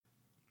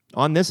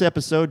On this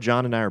episode,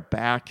 John and I are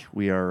back.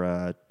 We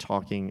are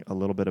talking a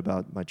little bit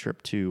about my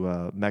trip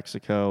to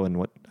Mexico and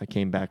what I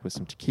came back with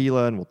some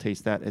tequila, and we'll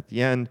taste that at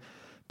the end.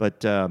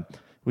 But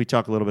we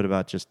talk a little bit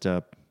about just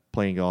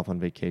playing golf on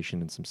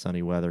vacation in some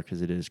sunny weather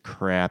because it is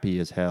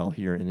crappy as hell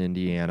here in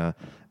Indiana.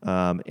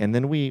 And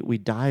then we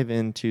dive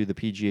into the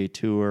PGA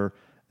Tour,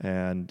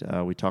 and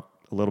we talk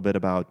a little bit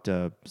about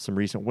some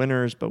recent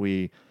winners, but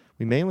we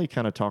mainly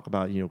kind of talk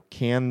about,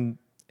 can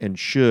and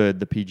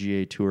should the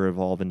PGA Tour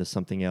evolve into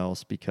something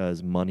else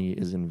because money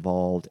is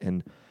involved,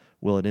 and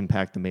will it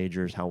impact the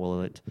majors? How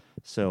will it?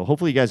 So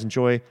hopefully you guys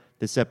enjoy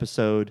this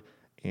episode,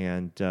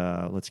 and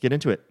let's get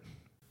into it.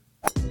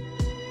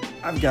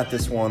 I've got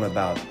this one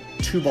about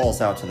 2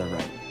 balls out to the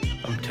right.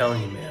 I'm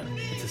telling you, man,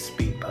 it's a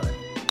speed putt.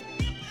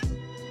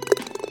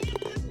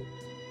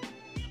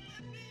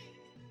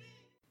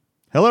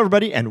 Hello,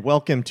 everybody, and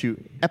welcome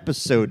to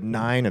episode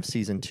 9 of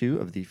season 2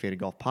 of the Faded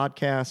Golf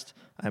Podcast.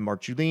 I'm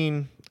Mark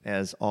Julien,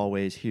 as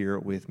always, here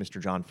with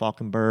Mr. John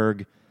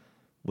Falkenberg.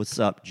 What's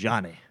up,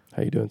 Johnny?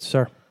 How you doing,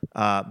 sir?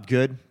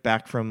 Good.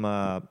 Back from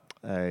a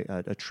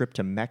trip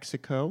to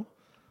Mexico.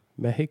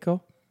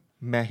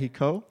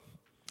 Mexico.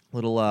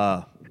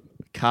 Little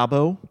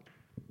Cabo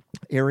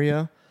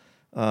area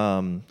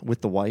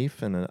with the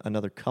wife and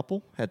another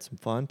couple. Had some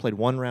fun. Played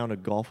 1 round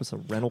of golf with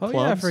some rental clubs.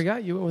 Oh, yeah, I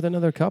forgot you went with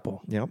another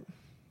couple. Yep.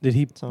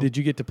 Did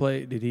you get to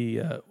play?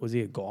 Was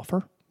he a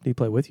golfer? Did he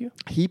play with you?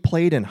 He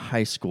played in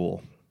high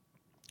school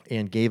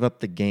and gave up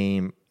the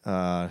game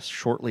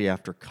shortly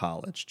after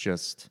college.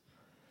 Just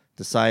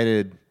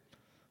decided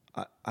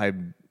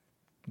I'm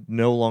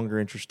no longer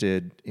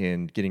interested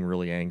in getting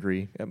really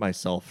angry at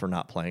myself for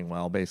not playing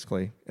well,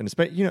 basically. And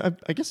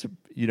I guess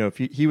if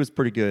he was a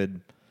pretty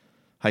good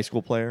high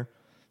school player,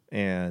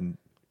 and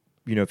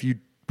if you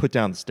put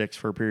down the sticks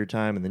for a period of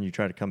time and then you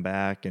try to come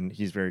back, and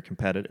he's very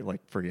competitive, like,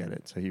 forget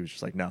it. So he was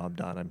just like, no, I'm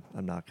done.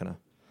 I'm not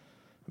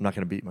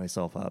gonna beat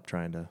myself up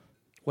trying to.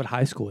 What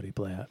high school did he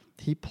play at?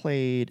 He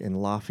played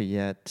in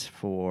Lafayette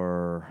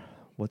for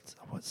what's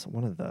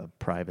one of the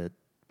private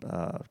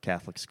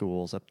Catholic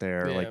schools up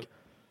there, Yeah.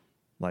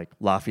 like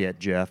Lafayette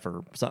Jeff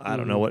or something. I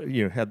don't know what,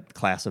 had a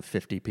class of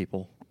 50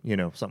 people,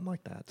 something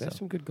like that. There's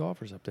some good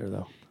golfers up there,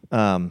 though.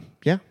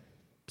 Yeah.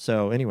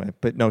 So anyway,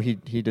 but no, he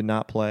did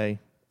not play.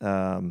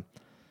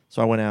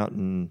 So I went out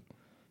and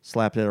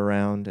slapped it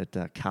around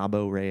at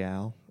Cabo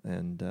Real,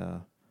 and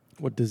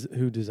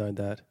Who designed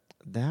that?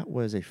 that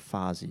was a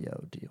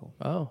Fazio deal.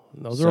 Oh,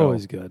 those are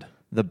always good.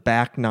 The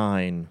back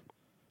 9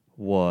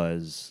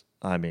 was,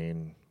 I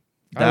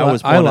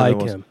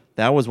like him.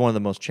 That was one of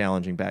the most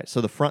challenging backs. So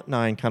the front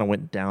 9 kind of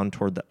went down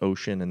toward the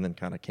ocean and then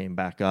kind of came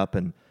back up,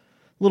 and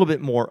a little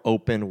bit more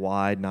open,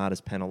 wide, not as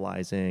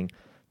penalizing.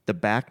 The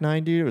back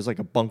 9, dude, it was like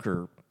a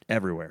bunker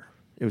everywhere.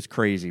 It was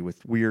crazy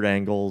with weird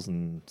angles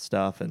and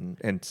stuff,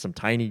 and some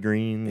tiny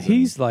greens.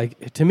 He's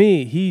like, to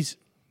me,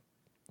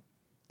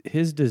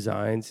 his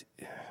designs.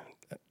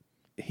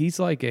 He's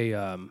like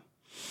a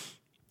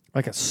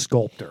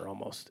sculptor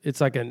almost. It's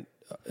like he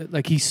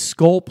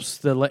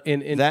sculpts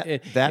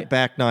that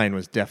back 9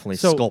 was definitely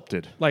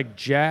sculpted. Like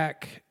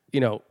Jack,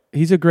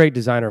 he's a great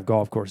designer of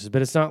golf courses,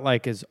 but it's not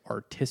like as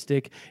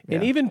artistic. Yeah.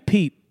 And even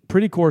Pete,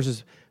 pretty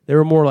courses, they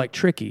were more like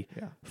tricky.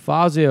 Yeah.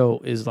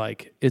 Fazio is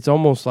like, it's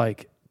almost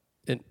like,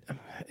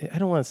 I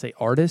don't want to say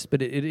artist,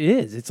 but it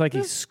is. It's like he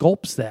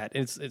sculpts that.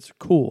 It's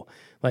cool.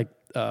 Like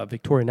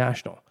Victoria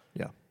National.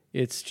 Yeah.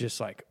 It's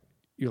just like,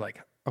 you're like,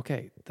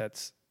 okay,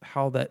 that's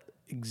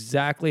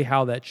exactly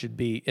how that should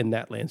be in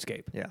that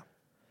landscape. Yeah.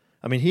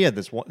 I mean, he had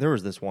there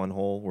was this one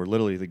hole where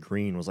literally the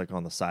green was like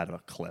on the side of a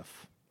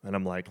cliff. And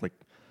I'm like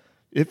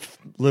it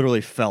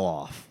literally fell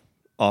off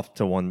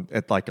to one,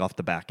 off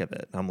the back of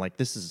it. And I'm like,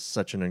 this is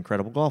such an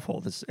incredible golf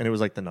hole. And it was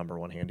like the number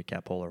 1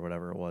 handicap hole or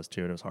whatever it was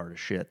too. And it was hard as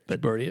shit.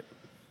 But did you birdie it?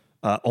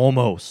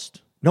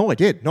 Almost. No, I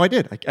did. I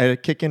had a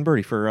kick in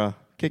birdie for a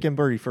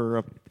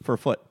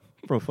foot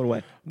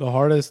away. The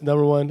hardest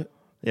number 1.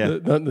 Yeah.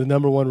 The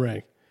number 1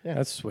 rank. Yeah.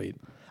 That's sweet.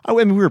 I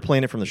mean, we were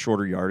playing it from the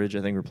shorter yardage.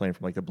 I think we were playing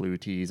from like the blue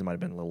tees. It might have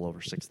been a little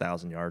over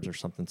 6,000 yards or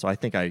something. So I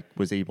think I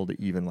was able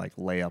to even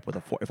lay up with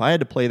a 4. If I had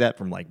to play that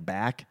from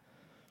back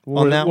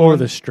what were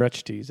the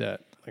stretch tees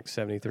at? Like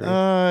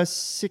 73?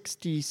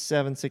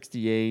 67,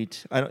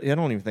 68. I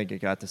don't even think it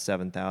got to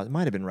 7,000. It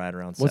might have been right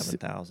around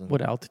 7,000.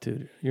 What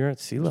altitude? You're at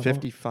sea level.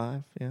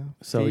 55, yeah.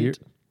 So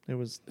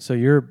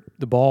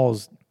the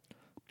ball's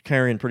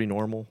carrying pretty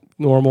normal,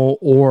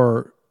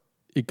 or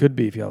it could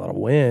be, if you had a lot of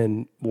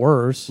wind,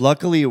 worse.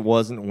 Luckily, it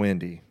wasn't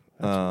windy,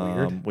 That's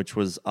weird. Which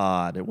was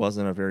odd. It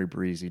wasn't a very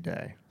breezy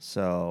day.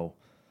 So,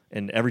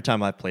 and every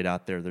time I've played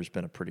out there's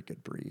been a pretty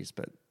good breeze,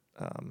 but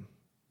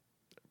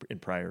in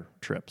prior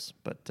trips.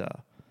 But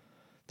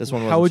this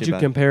one wasn't. How would too you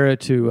bad. compare it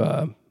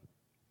to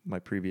My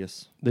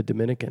previous? the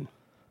Dominican,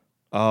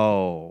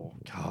 Oh,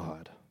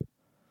 God.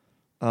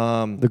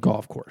 the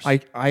golf course?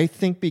 I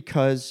think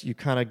because you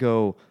kind of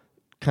go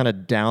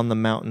down the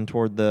mountain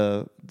toward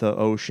the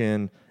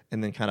ocean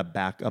and then kind of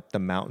back up the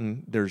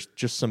mountain, there's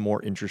just some more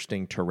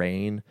interesting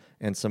terrain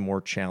and some more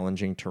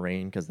challenging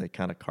terrain because they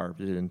kind of carved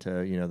it into,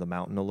 the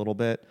mountain a little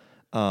bit.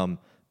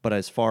 But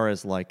as far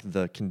as like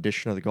the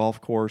condition of the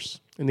golf course,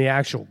 In the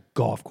actual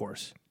golf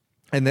course.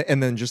 and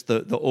then just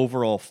the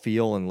overall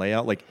feel and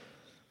layout, like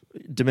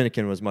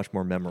Dominican was much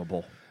more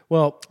memorable.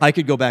 Well, I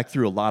could go back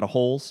through a lot of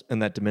holes in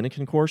that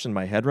Dominican course in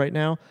my head right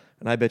now,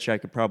 and I bet you I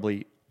could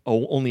probably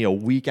only a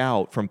week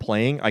out from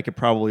playing, I could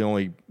probably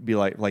only be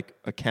like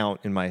a count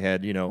in my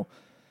head,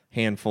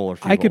 handful or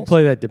few I could holes.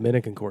 play that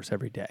Dominican course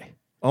every day.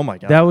 Oh my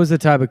god, That was the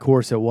type of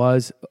course it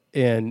was,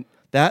 and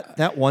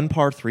that one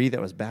par 3 that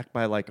was back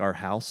by like our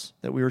house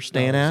that we were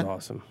staying that at. was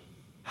awesome.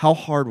 How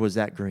hard was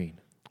that green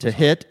to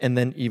hit and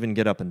then even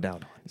get up and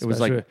down? It was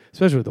like,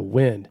 especially with the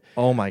wind.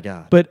 oh my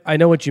god. But I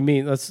know what you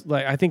mean.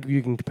 I think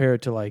you can compare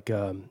it to like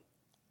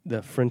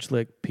the French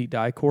Lick Pete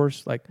Dye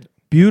course. Like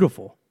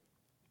beautiful,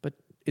 but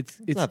it's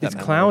not that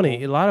clowny.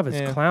 memorable. A lot of it's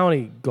Yeah.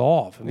 clowny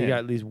golf. I mean, you Yeah.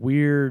 got these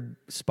weird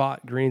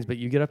spot greens, but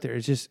you get up there.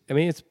 It's just. I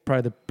mean, it's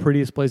probably the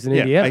prettiest place in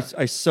Yeah, Indiana.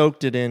 I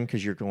soaked it in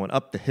because you're going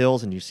up the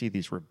hills and you see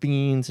these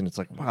ravines and it's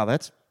like, wow,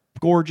 that's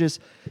gorgeous.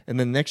 And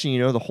then next thing you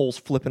know, the hole's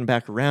flipping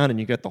back around and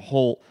you got the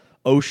whole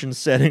ocean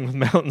setting with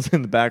mountains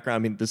in the background. I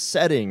mean, the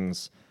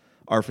settings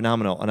are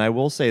phenomenal. And I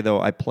will say though,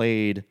 I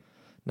played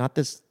not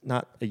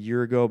a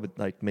year ago, but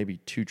like maybe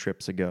 2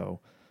 trips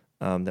ago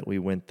that we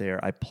went there.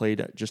 I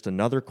played just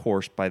another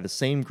course by the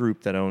same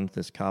group that owned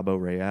this Cabo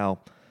Real.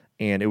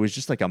 And it was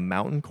just like a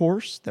mountain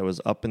course that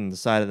was up in the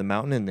side of the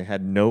mountain and they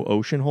had no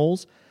ocean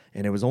holes.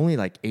 And it was only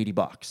like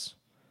 $80.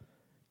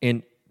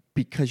 And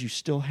because you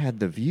still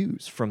had the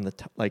views from the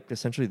like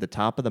essentially the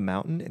top of the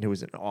mountain, and it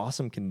was in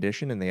awesome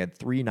condition, and they had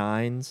 3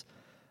 nines.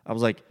 I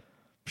was like,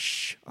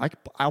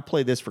 I'll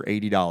play this for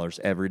 $80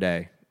 every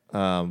day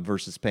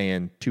versus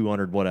paying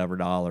 $200 whatever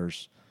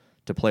dollars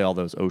to play all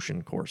those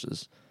ocean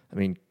courses. I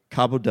mean,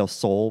 Cabo del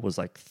Sol was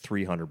like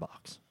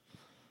 $300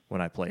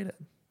 when I played it,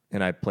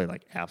 and I played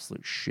like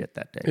absolute shit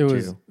that day it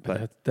was too.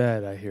 But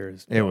that I hear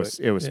is it was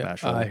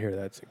special. I hear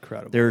that's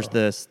incredible. There's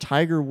this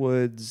Tiger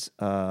Woods.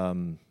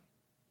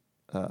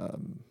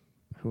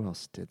 Who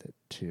else did it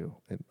too?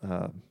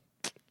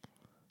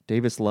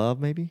 Davis Love,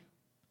 maybe.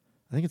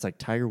 I think it's like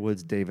Tiger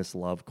Woods Davis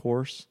Love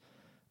course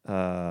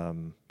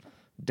down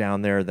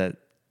there that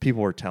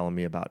people were telling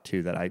me about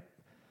too. That I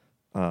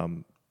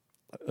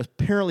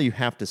apparently you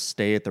have to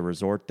stay at the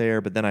resort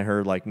there, but then I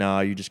heard like, no,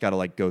 you just got to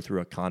like go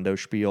through a condo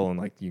spiel and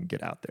like you can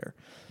get out there,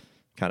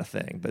 kind of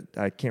thing. But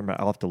I can't remember.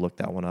 I'll have to look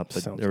that one up.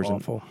 But Sounds there was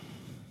awful.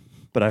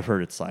 but I've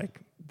heard it's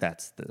like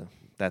that's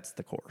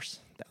the course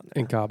down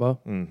there. In Cabo,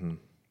 Mm-hmm.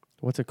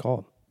 what's it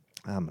called?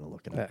 I'm gonna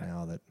look it up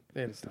now. That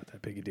It's not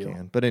that big a deal.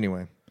 can. But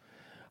anyway,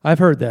 I've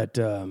heard that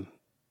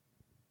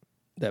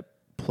that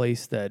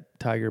place that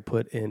Tiger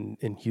put in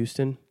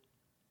Houston,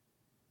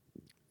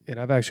 and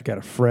I've actually got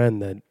a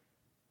friend that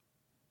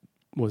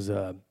was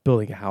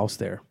building a house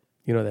there.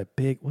 You know that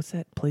big, what's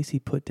that place he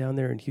put down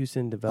there in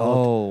Houston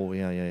developed? oh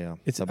yeah.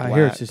 I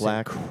hear it's just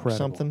black incredible.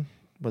 something.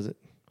 Was it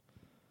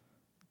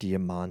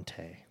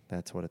Diamante?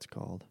 That's what it's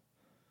called.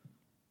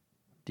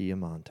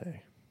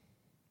 Diamante.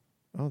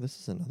 Oh, this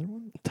is another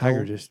one.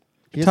 Tiger Oh, just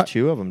he has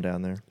 2 of them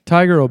down there.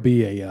 Tiger will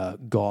be a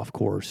golf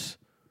course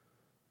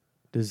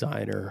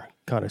designer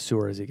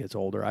connoisseur as he gets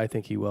older. I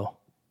think he will.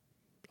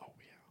 Oh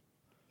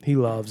yeah. He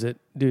loves it,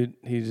 dude.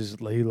 He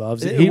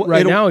loves it. It'll-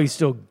 Right it'll- now, he's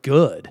still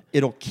good.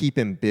 It'll keep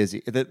him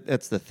busy.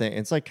 That's the thing.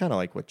 It's like kind of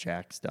like what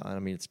Jack's done. I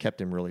mean, it's kept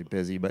him really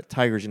busy. But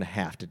Tiger's gonna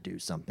have to do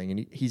something,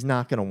 and he's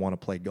not gonna want to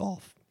play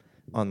golf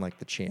on like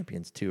the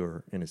Champions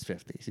Tour in his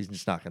 50s. He's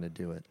just not gonna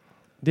do it.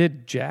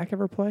 Did Jack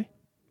ever play?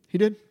 He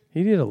did.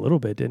 He did a little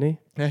bit, didn't he?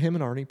 Yeah, him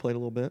and Arnie played a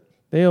little bit.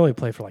 They only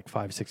played for like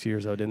 5-6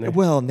 years, though, didn't they?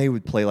 Well, and they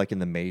would play like in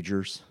the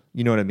majors.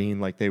 You know what I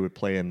mean? Like they would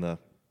play in the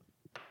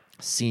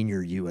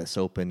senior U.S.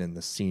 Open and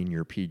the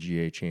senior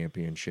PGA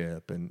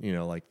Championship, and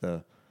like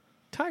the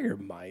Tiger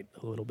might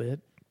a little bit.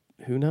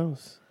 Who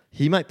knows?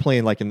 he might play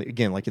in like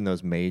in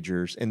those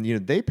majors, and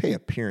they pay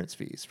appearance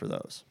fees for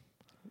those.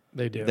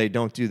 They do. They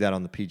don't do that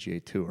on the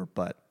PGA Tour,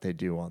 but they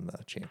do on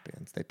the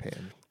Champions. They pay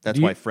him. That's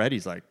Do you- why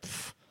Freddie's like.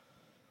 Pff,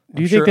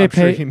 do you I'm think they I'm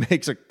sure pay? he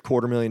makes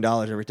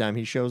 $250,000 every time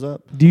he shows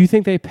up. Do you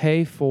think they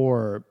pay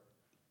for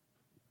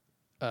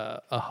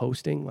a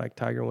hosting like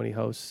Tiger when he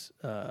hosts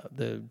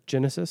the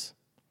Genesis?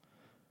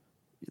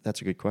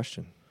 That's a good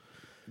question.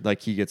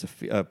 Like he gets a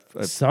fee, a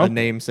Something.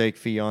 namesake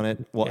fee on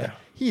it. Well, Yeah.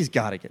 he's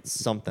got to get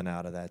something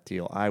out of that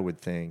deal, I would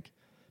think.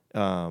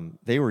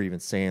 They were even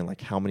saying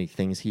like how many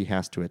things he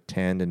has to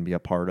attend and be a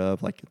part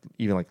of, like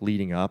even like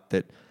leading up.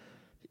 That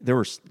there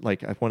was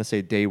like I want to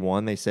say day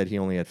one they said he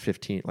only had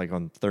 15. Like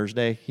on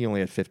Thursday he only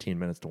had 15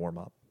 minutes to warm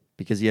up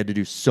because he had to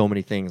do so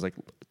many things like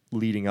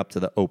leading up to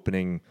the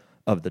opening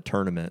of the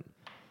tournament.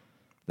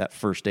 That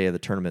first day of the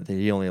tournament, that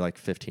he only had like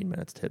 15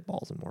 minutes to hit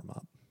balls and warm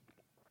up.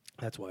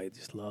 That's why he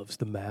just loves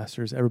the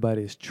Masters.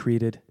 Everybody is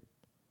treated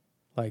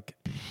like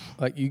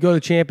you go to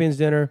Champions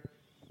Dinner.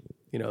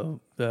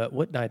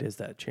 What night is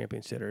that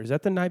Champions Dinner? Is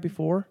that the night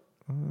before?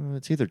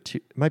 It's either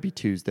it might be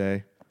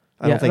Tuesday.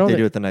 I Yeah, don't think they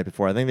do it the night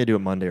before. I think they do it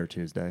Monday or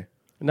Tuesday.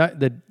 Not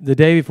the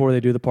day before they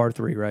do the par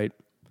 3, right?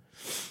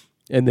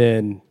 And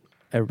then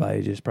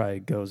everybody just probably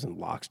goes and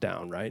locks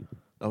down, right?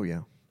 Oh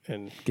yeah.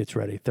 And gets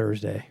ready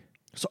Thursday.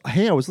 So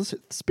hey, I was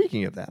listening.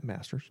 Speaking of that,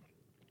 Masters,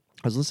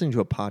 I was listening to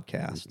a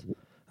podcast, and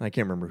I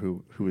can't remember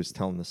who was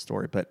telling this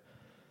story, but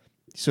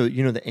so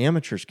the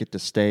amateurs get to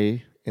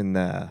stay in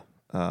the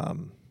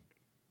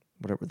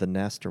whatever the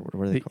nest or what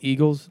are they The called?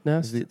 Eagle's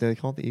Nest? Do they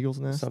call it the Eagle's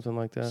Nest? Something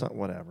like that.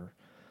 Whatever.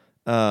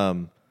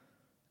 And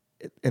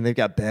they've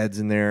got beds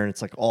in there, and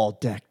it's like all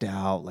decked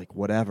out, like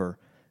whatever.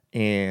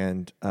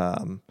 And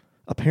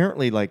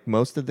apparently, like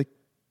most of the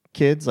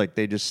kids, like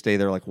they just stay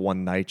there like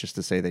one night just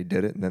to say they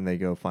did it, and then they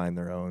go find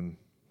their own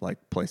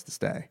like place to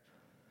stay.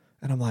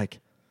 And I'm like,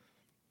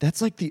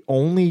 that's like the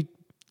only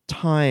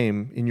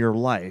time in your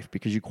life,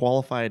 because you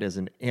qualified as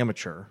an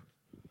amateur,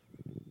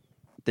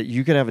 that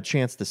you could have a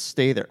chance to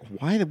stay there.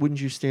 Why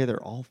wouldn't you stay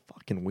there all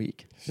fucking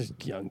week? It's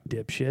just young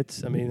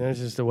dipshits. I mean, that's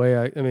just the way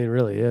I mean, it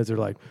really is. They're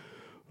like,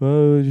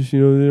 oh, just, they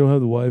don't have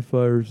the Wi-Fi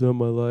or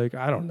something.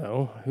 I don't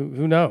know.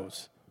 Who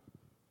knows?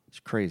 It's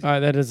crazy.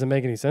 That doesn't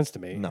make any sense to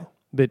me. No.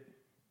 But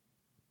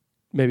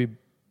maybe,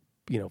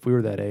 if we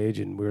were that age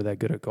and we were that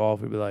good at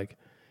golf, we'd be like,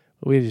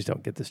 we just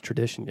don't get this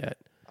tradition yet.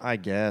 I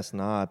guess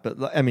not.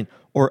 But I mean,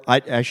 or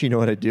I actually know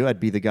what I'd do. I'd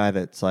be the guy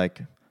that's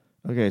like,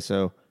 okay,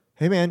 so,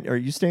 hey man, are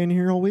you staying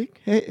here all week?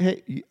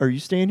 Hey, are you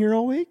staying here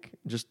all week?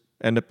 Just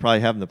end up probably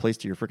having the place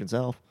to your freaking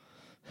self.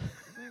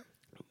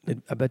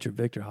 I bet you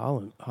Victor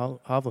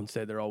Hovland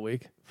stayed there all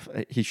week.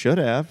 He should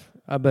have.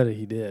 I bet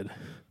he did.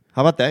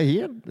 How about that? He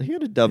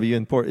had a W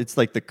in Port. It's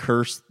like the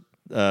cursed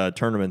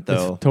tournament,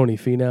 though. It's Tony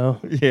Finau.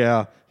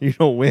 Yeah, you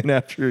don't win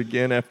after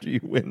you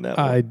win that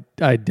one.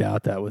 I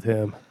doubt that with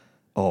him.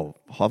 Oh,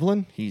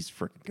 Hovland? He's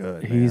freaking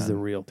good. He's man. the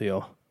real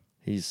deal.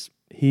 He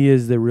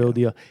is the real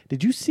deal.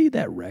 Did you see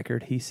that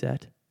record he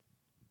set?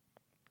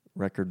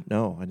 Record?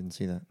 No, I didn't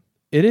see that.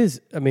 It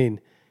is. I mean,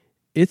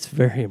 it's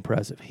very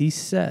impressive. He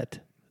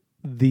set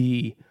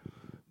the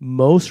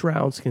most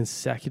rounds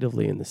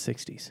consecutively in the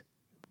 60s.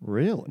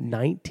 Really?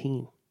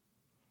 19.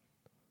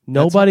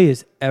 Nobody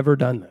has ever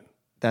done that.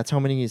 That's how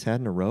many he's had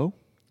in a row?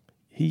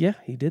 He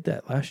did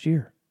that last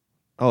year.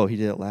 Oh, he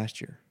did it last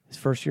year. His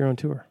first year on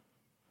tour.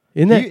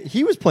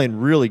 He was playing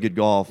really good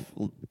golf,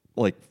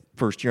 like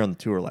first year on the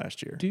tour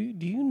last year. Do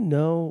you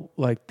know?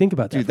 Like, think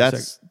about that.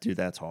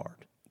 That's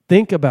hard.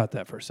 Think about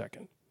that for a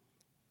second.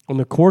 On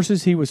the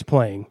courses he was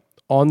playing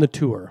on the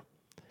tour,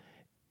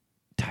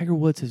 Tiger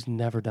Woods has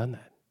never done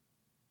that.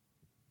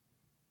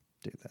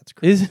 Dude, that's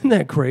crazy. Isn't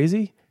that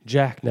crazy?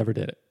 Jack never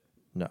did it.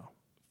 No.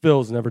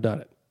 Phil's never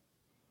done it.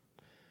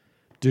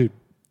 Dude,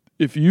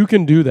 if you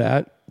can do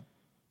that,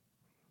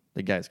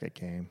 The guy's got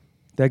game.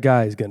 that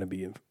guy is going to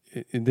be.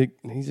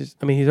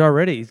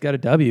 He's got a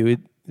W.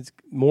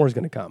 More is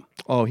going to come.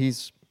 Oh,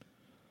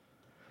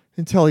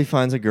 until he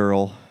finds a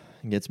girl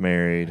and gets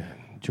married.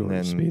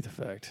 Jordan Spieth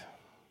effect.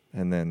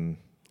 And then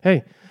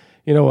Hey,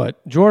 you know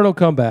what? Jordan will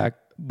come back,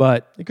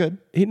 but he could.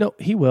 He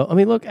will. I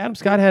mean, look, Adam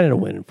Scott had a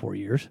win in 4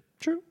 years.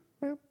 True.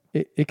 Yeah.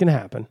 It can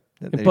happen.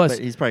 And But plus,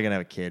 he's probably gonna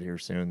have a kid here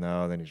soon,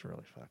 though. Then he's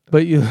really fucked up.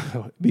 but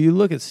you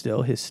look at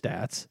still his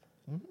stats,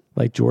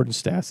 like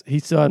Jordan's stats.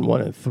 He's still hadn't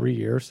won in 3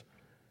 years,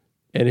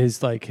 and his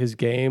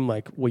game,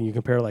 like when you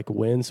compare like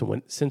wins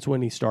since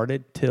when he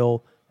started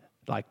till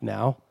like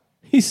now,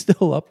 he's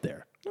still up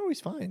there. No,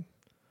 he's fine.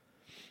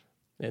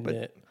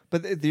 And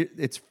But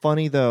it's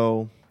funny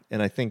though,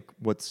 and I think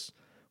what's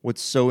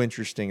so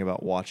interesting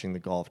about watching the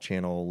Golf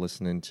Channel,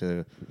 listening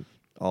to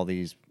all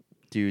these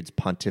dudes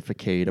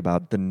pontificate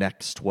about the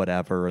next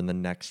whatever and the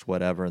next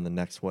whatever and the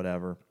next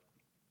whatever,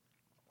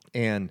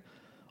 and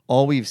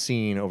all we've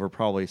seen over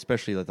probably,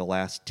 especially like the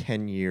last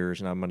 10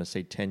 years, and I'm going to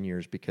say 10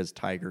 years because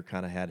Tiger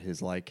kind of had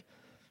his like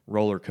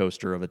roller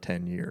coaster of a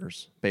 10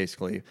 years,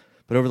 basically.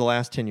 But over the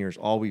last 10 years,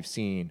 all we've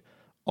seen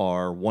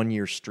are 1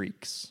 year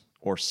streaks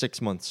or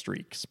 6 month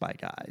streaks by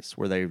guys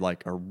where they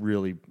like are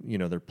really,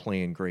 they're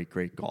playing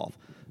great golf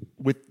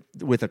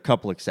with a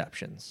couple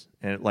exceptions.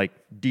 And like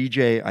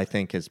DJ, I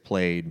think has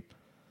played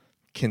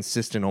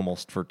consistent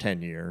almost for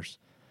 10 years.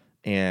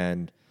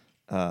 And,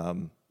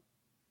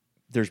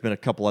 there's been a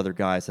couple other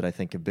guys that I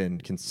think have been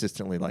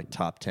consistently like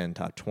top 10,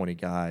 top 20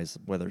 guys,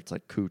 whether it's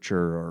like Kuchar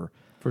or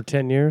for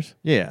 10 years,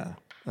 yeah,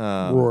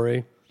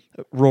 Rory,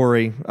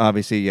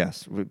 obviously,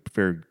 yes,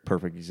 very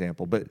perfect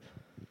example. But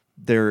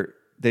they aren't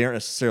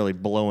necessarily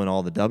blowing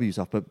all the W's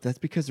off, but that's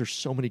because there's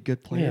so many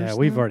good players.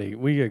 Yeah,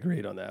 we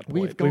agreed on that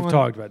point. We've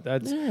talked about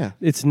that. Yeah.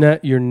 It's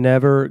not. You're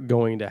never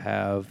going to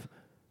have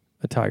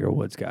a Tiger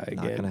Woods guy again.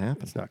 Not going to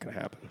happen. It's not going to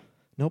happen.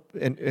 Nope.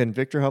 And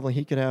Victor Hovland,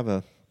 he could have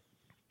a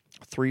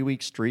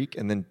 3-week streak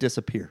and then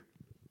disappear.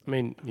 I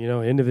mean,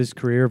 end of his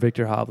career,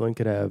 Victor Hovland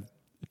could have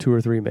 2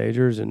 or 3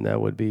 majors, and that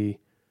would be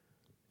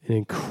an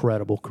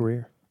incredible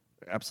career.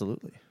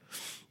 Absolutely.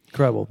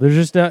 Incredible. There's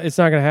just not. It's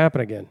not going to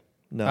happen again.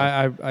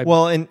 No.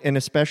 Well, and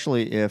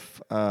especially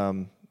if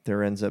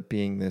there ends up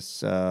being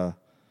this,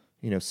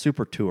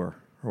 super tour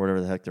or whatever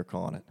the heck they're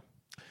calling it.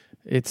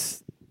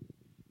 It's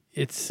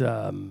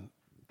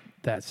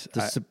that's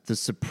the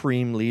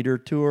Supreme Leader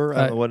Tour.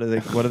 I don't know,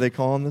 what are they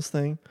calling this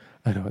thing?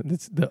 I know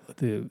it's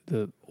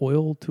the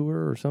oil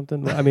tour or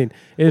something. I mean,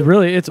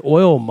 it's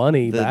oil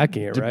money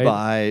backing it, right?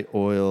 Dubai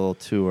Oil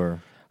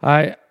Tour.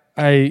 I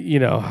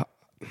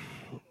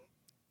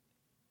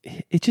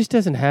it just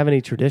doesn't have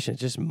any tradition.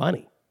 It's just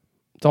money.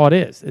 That's all it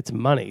is. It's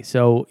money.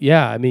 So,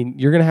 yeah, I mean,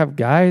 you're going to have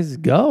guys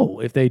go.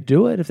 If they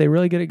do it, if they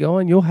really get it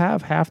going, you'll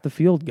have half the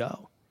field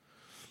go.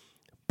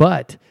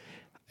 But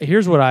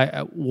here's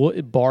what will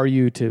it bar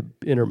you to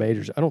enter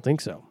majors? I don't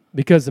think so.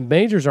 Because the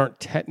majors aren't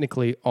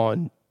technically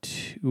on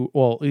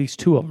at least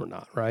two of them are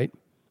not, right?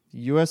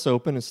 U.S.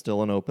 Open is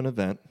still an open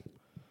event.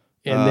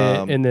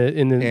 And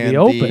the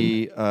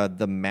Open.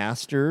 The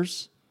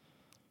Masters,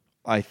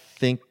 I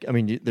think. I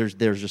mean, there's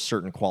just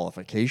certain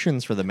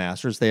qualifications for the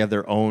Masters. They have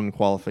their own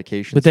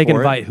qualifications, but they can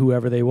invite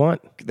whoever they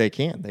want. They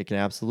can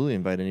absolutely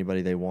invite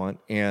anybody they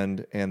want.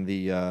 And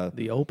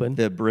the Open,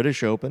 the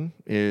British Open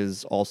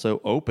is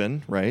also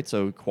open, right?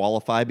 So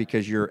qualify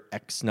because you're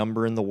X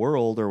number in the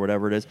world or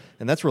whatever it is,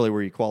 and that's really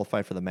where you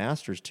qualify for the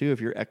Masters too.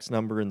 If you're X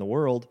number in the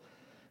world,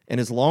 and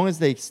as long as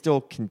they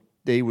still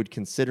they would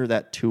consider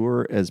that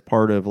tour as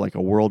part of like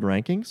a world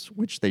rankings,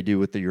 which they do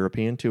with the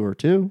European Tour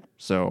too.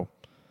 So,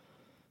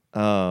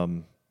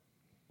 you're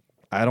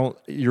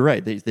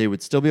right. They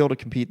would still be able to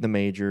compete in the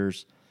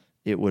majors.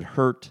 It would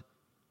hurt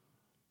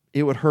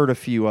a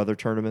few other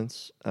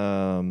tournaments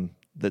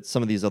that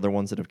some of these other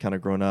ones that have kind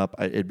of grown up.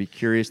 It'd be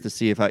curious to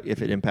see if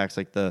it impacts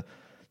like the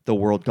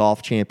World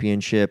Golf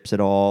Championships at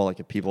all.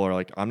 Like if people are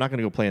like, I'm not going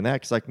to go play in that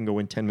because I can go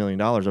win $10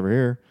 million over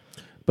here.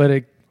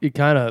 But it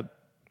kind of.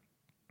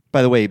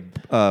 By the way,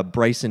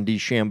 Bryson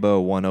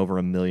DeChambeau won over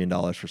 $1 million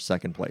for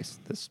second place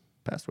this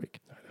past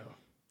week. I know.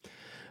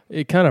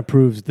 It kind of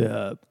proves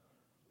the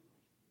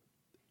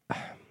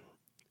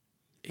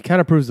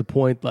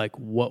point, like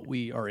what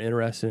we are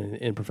interested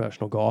in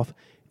professional golf.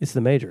 It's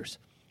the majors.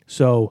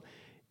 So,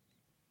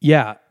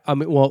 yeah, I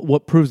mean, well,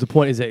 what proves the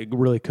point is that it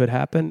really could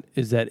happen.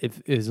 Is that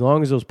as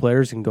long as those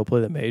players can go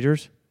play the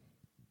majors,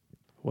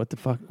 what the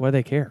fuck? Why do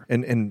they care?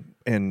 And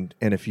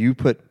if you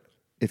put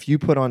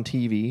on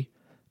TV.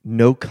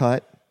 No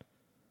cut,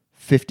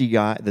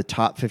 the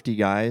top 50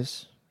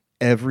 guys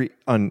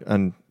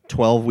on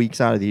 12 weeks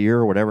out of the year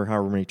or whatever,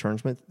 however many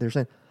tournaments they're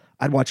saying,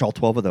 I'd watch all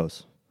 12 of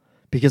those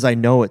because I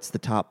know it's the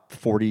top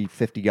 40,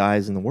 50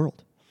 guys in the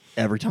world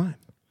every time.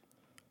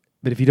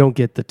 But if you don't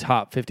get the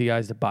top 50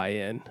 guys to buy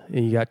in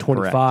and you got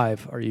 25,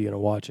 Correct. Are you going to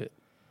watch it?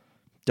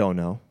 Don't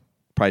know.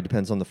 Probably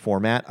depends on the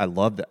format. I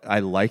love that. I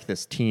like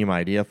this team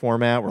idea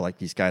format where like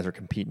these guys are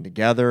competing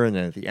together, and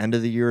then at the end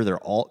of the year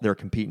they're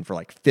competing for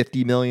like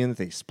 $50 million.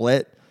 They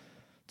split.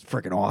 It's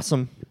freaking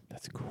awesome.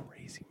 That's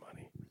crazy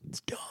money.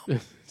 It's dumb.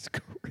 It's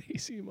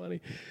crazy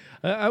money.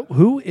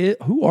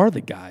 Who are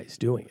the guys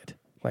doing it?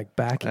 Like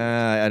backing?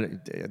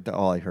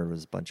 All I heard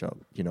was a bunch of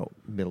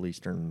Middle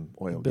Eastern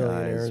oil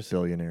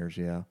billionaires.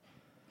 Yeah,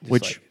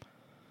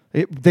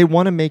 they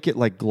want to make it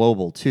like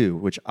global too,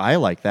 which I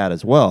like that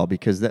as well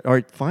because all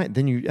right, fine.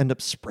 Then you end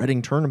up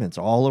spreading tournaments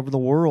all over the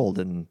world,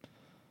 and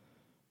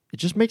it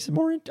just makes it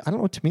more. I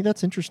don't know. To me,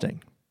 that's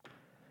interesting,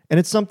 and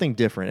it's something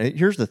different.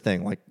 Here's the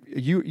thing: like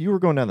you were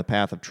going down the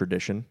path of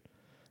tradition,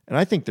 and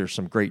I think there's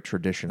some great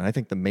tradition. I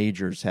think the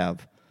majors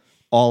have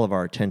all of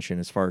our attention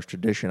as far as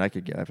tradition. I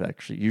could get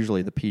actually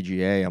usually the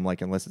PGA. I'm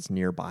like unless it's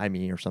nearby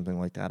me or something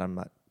like that,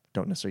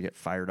 don't necessarily get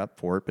fired up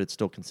for it, but it's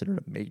still considered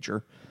a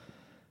major.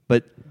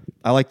 But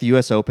I like the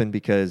U.S. Open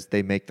because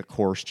they make the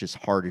course just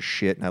hard as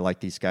shit, and I like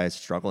these guys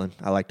struggling.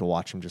 I like to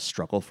watch them just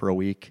struggle for a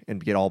week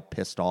and get all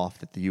pissed off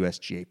that the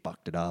USGA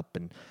fucked it up,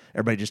 and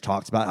everybody just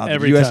talks about how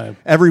every year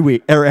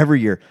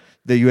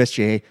the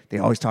USGA, they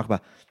always talk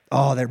about,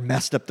 oh, they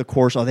messed up the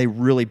course, oh, they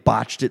really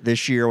botched it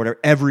this year or whatever.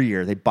 Every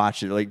year they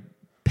botched it. Like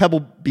Pebble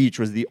Beach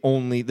was the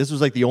only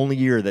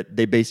year that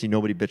they basically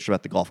nobody bitched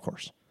about the golf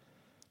course.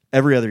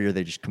 Every other year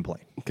they just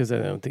complain. Because I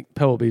don't think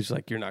Pebble Beach is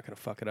like, you're not going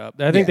to fuck it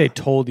up. I think they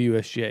told the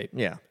USGA.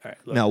 Yeah. All right,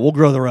 no, we'll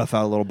grow the rough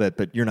out a little bit,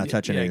 but you're not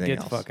touching anything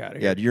else. Get the fuck out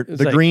of here. Yeah,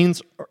 the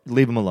greens,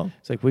 leave them alone.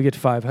 It's like we get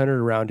 500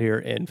 around here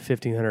and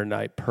 1,500 a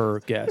night per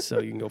guest, so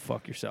you can go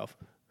fuck yourself.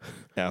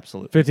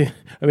 Absolutely. 15.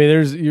 I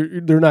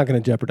mean, they're not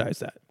going to jeopardize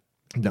that.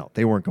 No,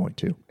 they weren't going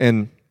to.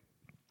 And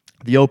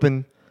the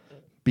Open,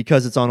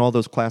 because it's on all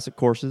those classic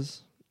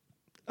courses,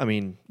 I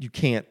mean, you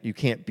can't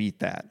beat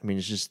that. I mean,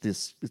 it's just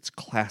it's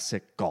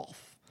classic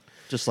golf.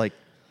 Just like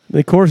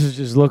the courses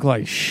just look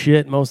like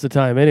shit most of the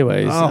time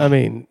anyways. I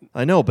mean,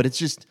 I know, but it's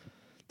just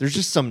there's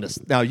just some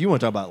now you want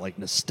to talk about like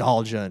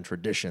nostalgia and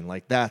tradition.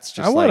 Like that's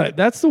just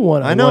that's the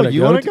one I know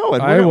you want to go.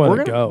 I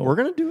want to go. We're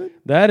going to do it.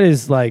 That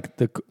is like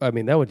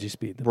that would just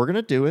be we're going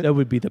to do it. That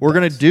would be the We're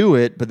going to do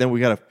it, but then we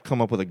got to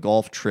come up with a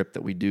golf trip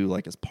that we do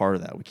like as part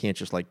of that. We can't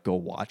just like go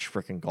watch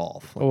freaking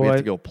golf. Like, we have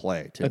to go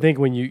play too. I think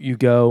when you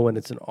go when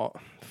it's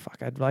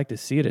I'd like to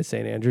see it at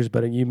St. Andrews,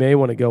 but you may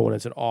want to go when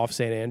it's an off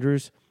St.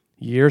 Andrews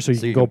year, so you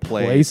can go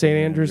play St.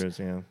 Andrews.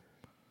 Yeah.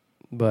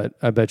 But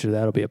I bet you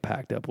that'll be a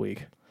packed up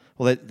week.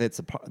 Well,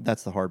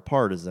 that's the hard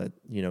part is that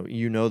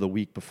the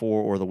week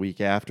before or the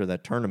week after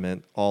that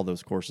tournament, all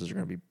those courses are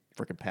going to be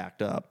freaking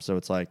packed up. So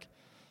it's like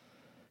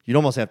you'd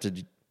almost have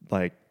to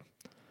like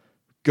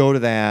go to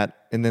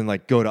that and then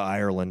like go to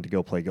Ireland to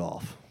go play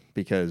golf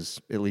because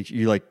at least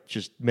you like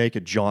just make a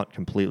jaunt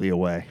completely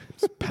away.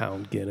 It's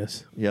pound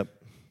Guinness. Yep,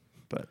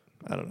 but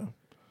I don't know.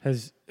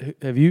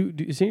 Have you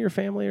seen your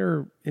family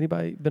or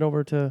anybody been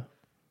over to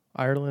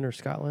Ireland or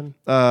Scotland?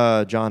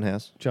 John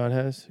has. John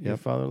has. Your Yep.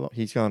 father-in-law.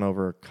 He's gone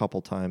over a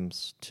couple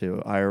times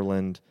to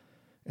Ireland,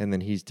 and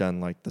then he's done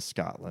like the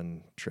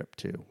Scotland trip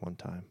too one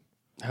time.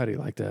 How do you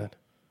like that?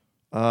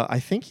 I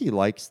think he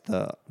likes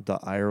the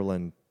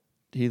Ireland.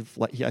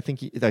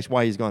 That's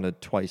why he's gone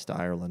twice to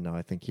Ireland now.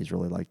 I think he's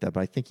really liked that,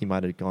 but I think he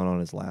might have gone on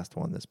his last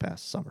one this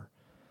past summer.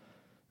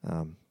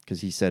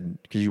 Because he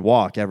said, because you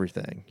walk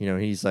everything,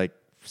 he's like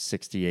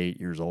 68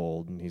 years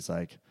old, and he's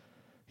like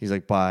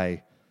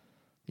by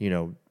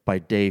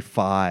day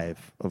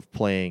 5 of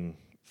playing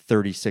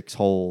 36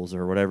 holes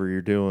or whatever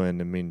you're doing,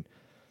 I mean,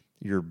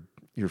 your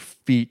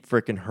feet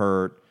freaking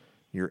hurt,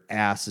 your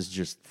ass is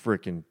just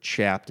freaking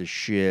chapped as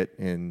shit,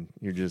 and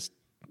you're just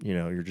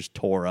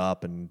tore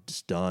up and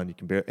just done. You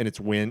can and it's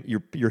wind.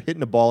 You're hitting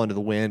the ball into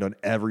the wind on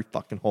every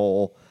fucking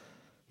hole.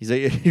 He's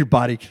like, your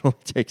body can only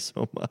take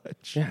so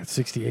much. Yeah, it's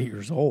 68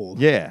 years old.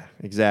 Yeah,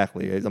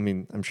 exactly. I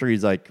mean, I'm sure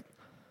he's like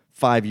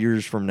 5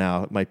 years from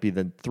now, it might be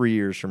 3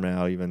 years from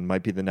now, even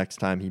might be the next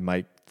time he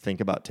might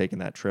think about taking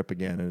that trip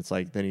again. And it's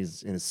like, then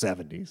he's in his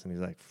 70s and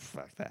he's like,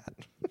 fuck that.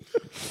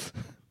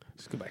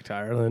 Just go back to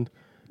Ireland,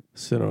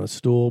 sit on a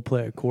stool,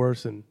 play a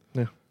course, and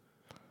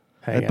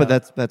hang out.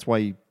 But that's why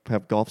you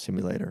have Golf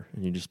Simulator,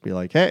 and you just be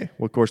like, hey,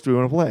 what course do we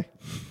want to play?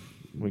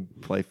 We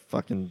play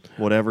fucking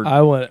whatever.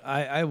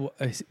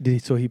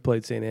 So he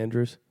played St.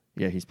 Andrews?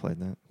 Yeah, he's played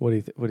that. What do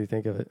you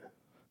think of it?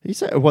 He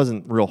said it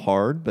wasn't real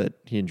hard, but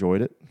he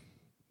enjoyed it.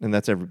 And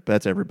that's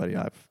everybody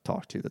I've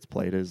talked to that's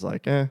played it is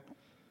like,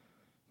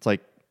 It's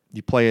like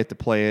you play it to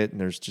play it, and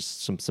there's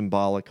just some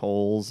symbolic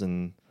holes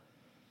and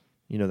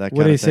that kind of thing.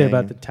 What do they say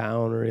about the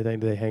town or anything?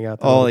 Do they hang out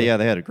there? Oh, yeah,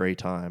 they had a great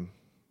time,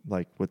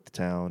 like with the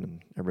town,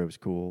 and everybody was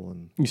cool.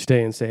 And you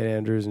stay in St.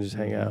 Andrews and just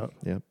hang out.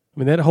 Yep. I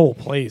mean, that whole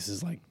place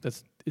is like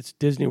it's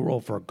Disney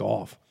World for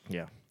golf.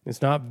 Yeah.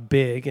 It's not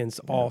big, and it's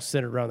all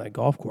centered around that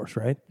golf course,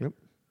 right? Yep.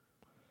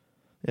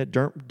 Yeah,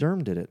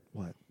 Derm did it,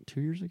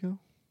 2 years ago?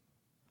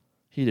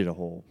 He did a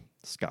whole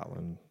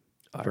Scotland.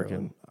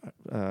 Ireland.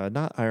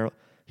 Not Ireland.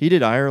 He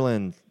did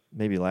Ireland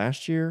maybe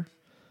last year,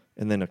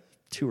 and then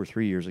 2 or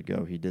 3 years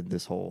ago, he did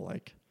this whole,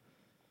 like,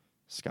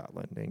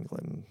 Scotland,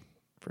 England,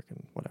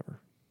 freaking whatever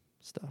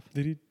stuff.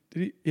 Did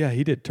he? Yeah,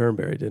 he did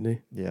Turnberry, didn't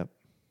he? Yep.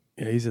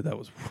 Yeah, he said that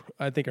was.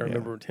 I think I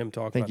remember him talking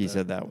about that. I think he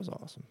said that was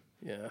awesome.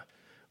 Yeah.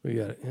 We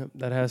got it. Yep,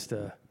 that has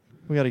to.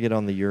 We got to get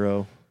on the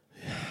Euro.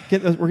 We're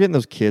getting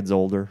those kids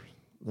older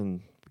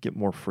and get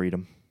more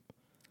freedom.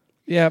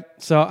 Yeah.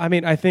 So, I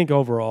mean, I think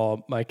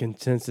overall my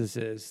consensus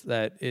is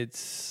that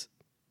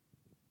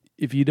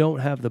if you don't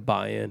have the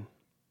buy-in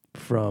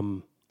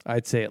from,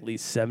 I'd say at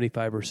least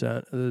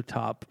 75% of the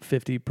top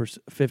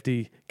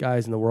 50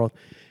 guys in the world,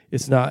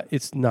 it's not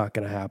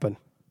going to happen.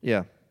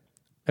 Yeah.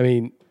 I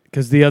mean,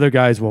 because the other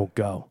guys won't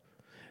go.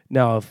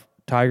 Now, if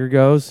Tiger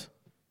goes,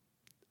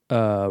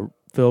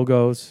 Phil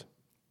goes,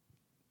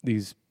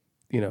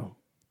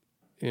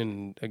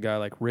 and a guy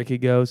like Ricky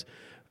goes,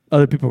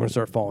 other people are going to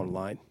start falling in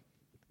line.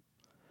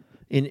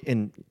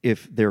 And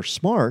if they're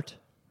smart,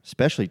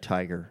 especially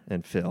Tiger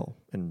and Phil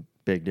and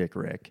Big Dick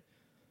Rick,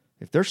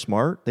 if they're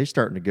smart, they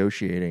start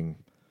negotiating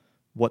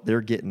what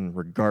they're getting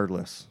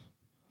regardless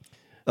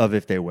of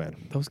if they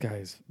win. Those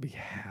guys be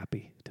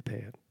happy to pay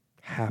it.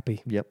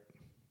 Happy. Yep.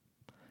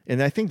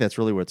 And I think that's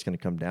really what it's going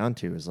to come down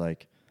to is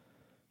like,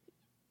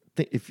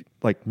 if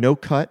like no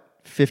cut,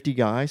 50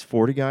 guys,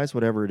 40 guys,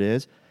 whatever it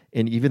is,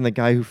 and even the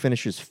guy who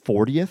finishes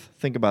 40th,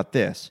 think about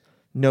this.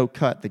 No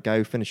cut, the guy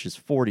who finishes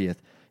 40th,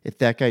 if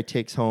that guy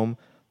takes home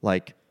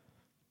like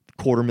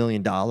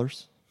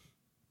 $250,000,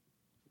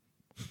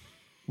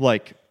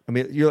 like, I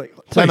mean, you're like,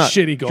 play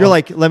shitty golf. You're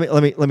like, let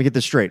me get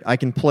this straight. I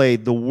can play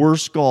the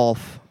worst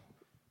golf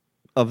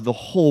of the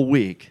whole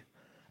week.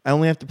 I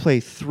only have to play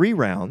 3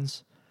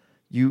 rounds.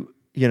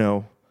 You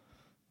know,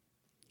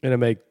 and I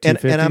make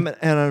 $250. And I'm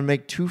gonna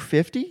make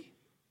 $250.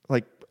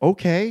 Like,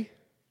 okay,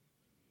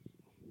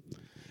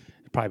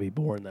 it'd probably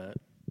be more than that.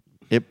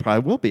 It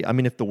probably will be. I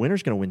mean, if the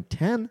winner's going to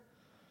win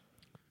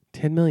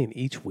 $10 million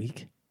each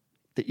week.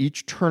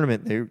 Each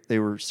tournament, they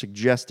were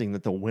suggesting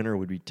that the winner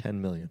would be $10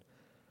 million.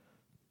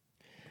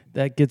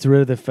 That gets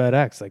rid of the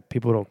FedEx. Like,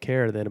 people don't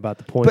care then about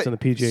the points on the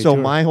PGA So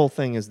Tour. my whole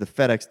thing is the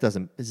FedEx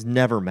has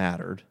never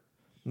mattered.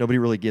 Nobody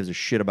really gives a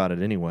shit about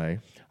it anyway.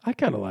 I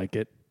kind of like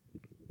it.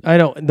 I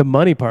don't the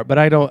money part, but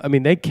I don't. I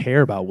mean, they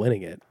care about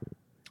winning it.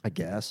 I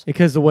guess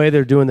because the way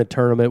they're doing the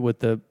tournament with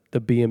the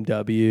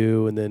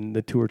BMW and then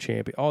the Tour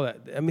Champion, all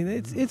that. I mean,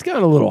 it's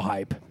got a little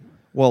hype.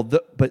 Well,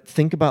 but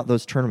think about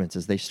those tournaments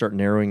as they start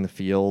narrowing the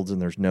fields and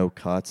there's no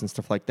cuts and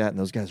stuff like that, and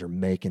those guys are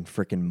making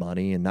freaking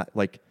money. And not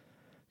like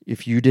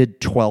if you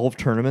did 12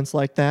 tournaments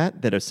like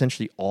that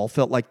essentially all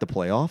felt like the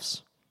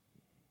playoffs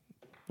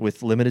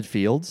with limited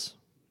fields.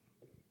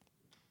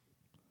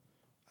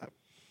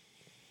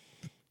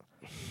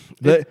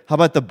 How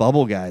about the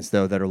bubble guys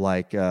though that are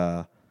like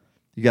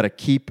you got to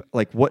keep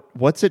like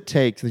what's it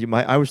take?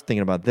 I was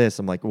thinking about this.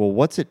 I'm like, well,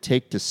 what's it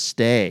take to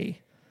stay?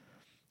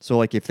 So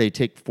like if they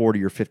take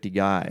 40 or 50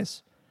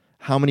 guys,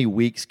 how many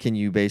weeks can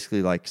you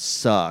basically like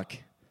suck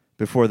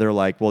before they're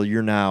like, well,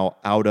 you're now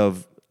out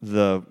of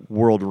the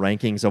world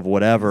rankings of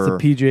whatever.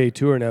 The PGA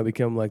Tour now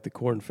become like the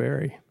Corn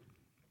Ferry.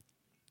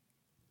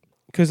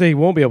 Because they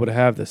won't be able to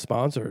have the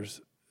sponsors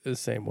the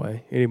same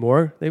way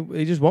anymore.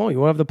 They just won't. You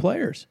won't have the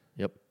players.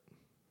 Yep.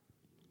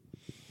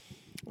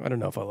 I don't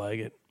know if I like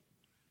it.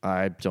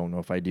 I don't know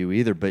if I do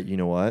either, but you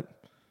know what?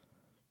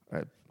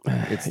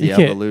 It's the You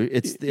can't-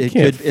 evolution. You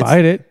can't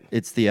fight it.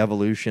 It's the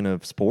evolution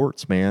of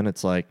sports, man.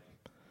 It's like,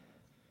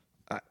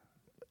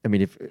 I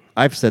mean, if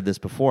I've said this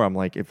before, I'm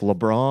like, if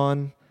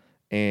LeBron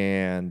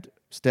and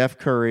Steph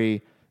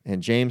Curry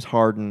and James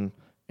Harden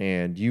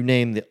and you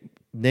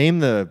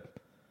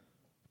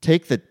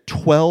take the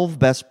 12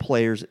 best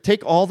players,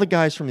 take all the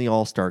guys from the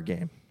All-Star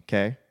game,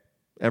 okay?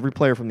 Every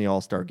player from the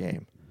All-Star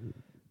game.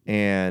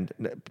 And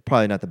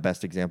probably not the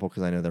best example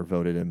because I know they're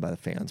voted in by the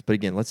fans. But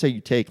again, let's say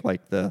you take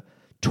like the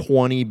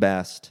 20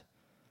 best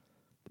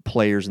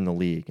players in the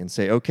league and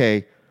say,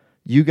 okay,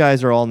 you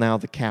guys are all now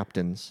the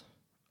captains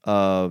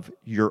of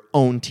your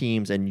own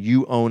teams and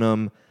you own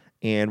them,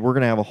 and we're going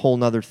to have a whole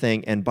nother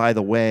thing. And by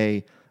the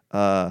way,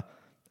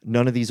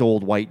 none of these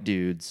old white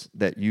dudes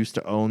that used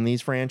to own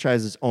these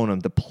franchises own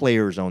them. The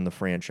players own the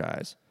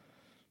franchise.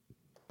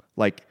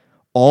 Like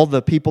all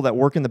the people that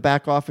work in the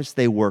back office,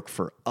 they work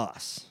for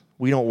us.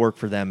 We don't work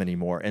for them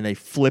anymore. And they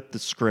flip the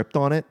script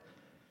on it.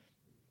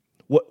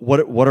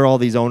 What are all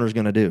these owners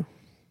going to do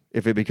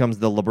if it becomes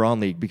the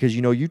LeBron league? Because,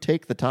 you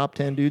take the top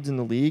 10 dudes in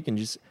the league and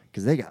just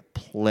because they got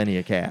plenty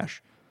of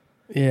cash.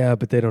 Yeah,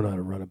 but they don't know how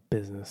to run a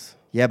business.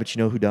 Yeah, but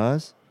you know who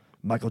does?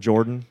 Michael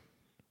Jordan.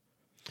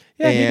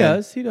 Yeah, he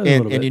does. He does a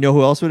little bit. And you know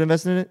who else would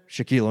invest in it?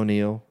 Shaquille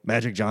O'Neal,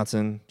 Magic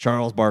Johnson,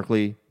 Charles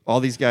Barkley, all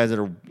these guys that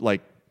are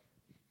like,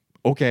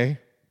 okay.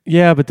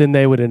 Yeah, but then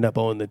they would end up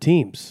owning the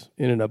teams,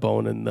 end up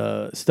owning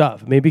the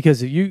stuff. I mean,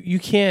 because you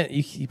can't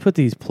you put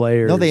these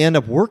players. No, they end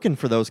up working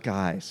for those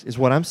guys, is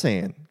what I'm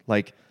saying.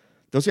 Like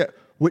those guys.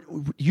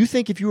 You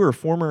think if you were a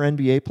former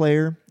NBA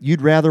player,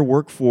 you'd rather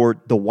work for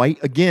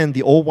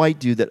the old white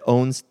dude that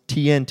owns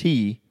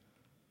TNT,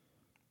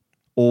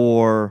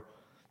 or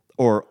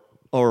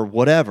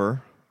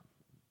whatever,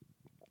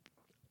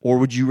 or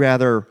would you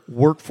rather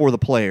work for the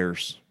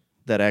players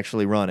that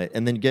actually run it,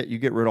 and then you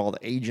get rid of all the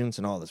agents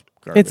and all this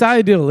garbage? It's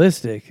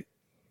idealistic,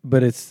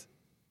 but it's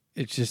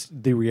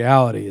just the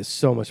reality is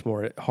so much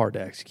more hard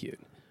to execute.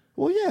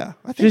 Well, yeah,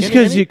 I think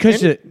Just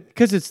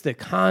because it's the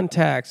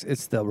contacts,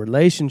 it's the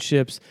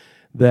relationships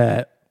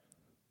that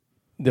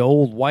the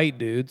old white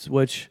dudes,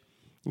 which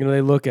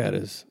they look at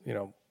as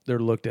they're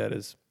looked at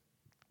as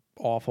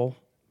awful.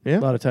 Yeah.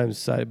 A lot of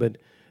times, but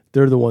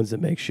they're the ones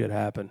that make shit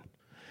happen.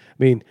 I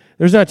mean,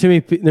 there's not too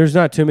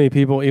many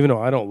people, even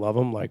though I don't love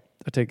them. Like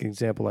I take an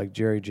example like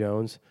Jerry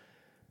Jones,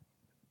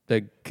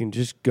 that can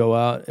just go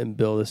out and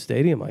build a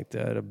stadium like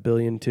that, $1.2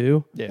 billion.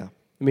 Yeah.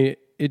 I mean,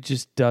 it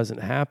just doesn't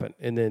happen,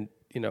 and then.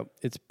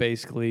 It's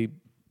basically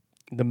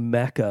the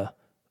mecca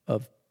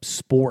of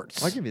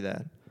sports. I'll give you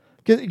that.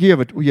 'Cause you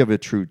have a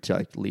true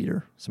type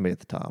leader, somebody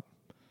at the top.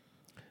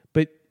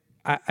 But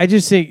I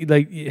just think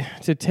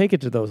to take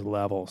it to those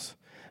levels.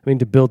 I mean,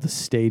 to build the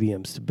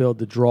stadiums, to build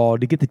the draw,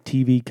 to get the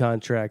TV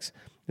contracts.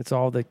 It's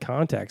all the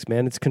contacts,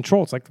 man. It's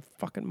control. It's like the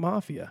fucking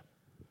mafia.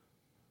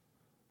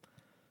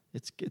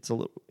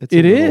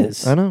 It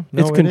is. I know.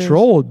 No, it's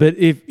controlled. But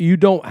if you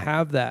don't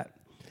have that,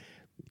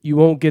 you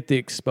won't get the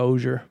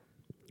exposure.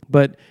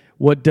 But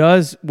where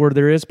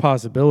there is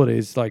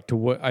possibilities, like to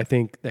what I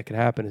think that could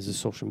happen is the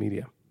social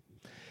media.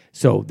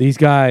 So these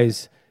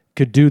guys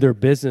could do their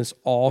business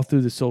all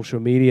through the social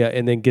media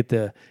and then get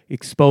the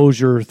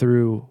exposure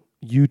through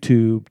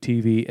YouTube,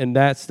 TV, and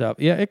that stuff.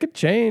 Yeah, it could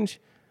change.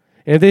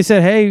 And if they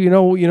said, hey, you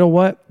know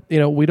what?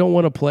 We don't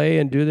want to play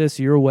and do this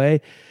your way.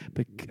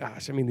 But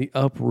gosh, I mean, the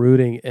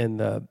uprooting and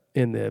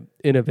the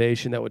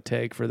innovation that would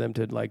take for them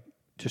to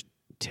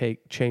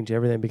change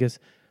everything, because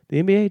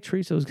the NBA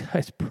treats those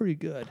guys pretty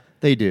good.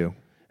 They do.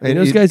 I mean,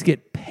 those guys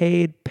get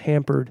paid,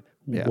 pampered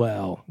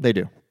well. They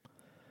do.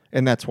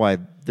 And that's why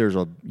there's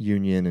a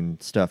union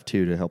and stuff,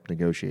 too, to help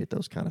negotiate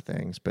those kind of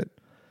things. But,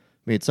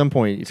 I mean, at some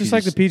point... It's just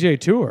like the PGA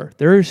Tour.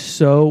 They're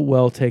so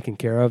well taken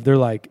care of. They're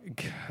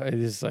like,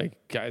 it's like,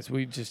 guys,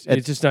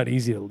 it's just not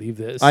easy to leave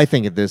this. I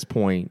think at this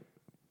point,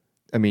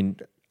 I mean,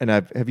 and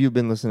have you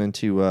been listening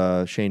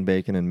to Shane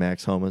Bacon and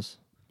Max Homa's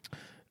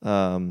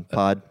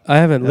pod? I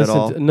haven't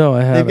listened. No,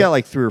 I haven't. They've got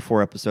like 3 or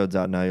 4 episodes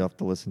out now. You'll have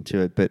to listen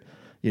to it. But,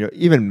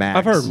 even Max...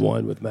 I've heard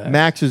one with Max.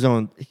 Max's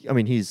own... I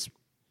mean, he's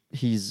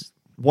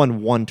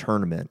won one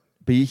tournament,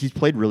 but he's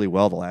played really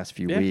well the last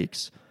few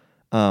weeks.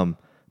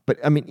 But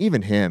I mean,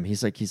 even him,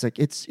 he's like,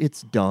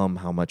 it's dumb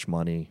how much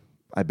money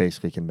I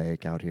basically can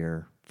make out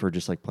here for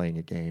just like playing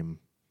a game,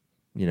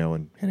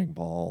 and hitting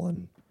ball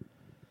and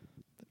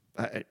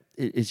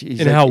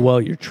how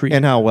well you're treated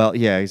and how well,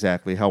 yeah,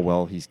 exactly how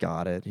well he's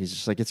got it. He's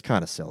just like, it's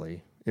kind of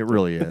silly. It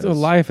really is. The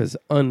life is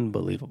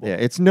unbelievable. Yeah,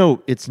 it's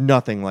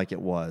nothing like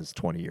it was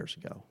 20 years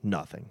ago.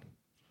 Nothing.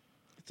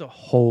 It's a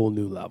whole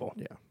new level.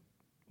 Yeah.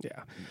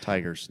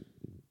 Tiger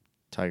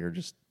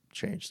just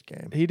changed the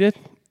game. He did,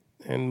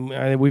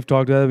 and we've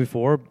talked about that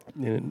before.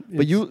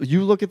 But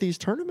you look at these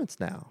tournaments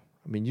now.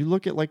 I mean, you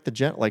look at like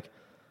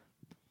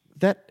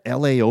that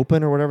LA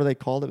Open or whatever they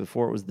called it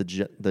before it was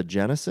the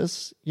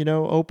Genesis,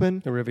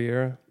 Open, The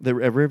Riviera. the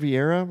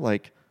Riviera.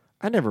 Like,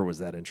 I never was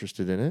that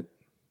interested in it,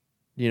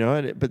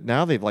 but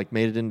now they've like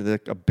made it into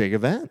a big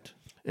event.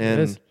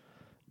 And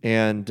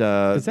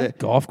is that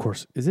golf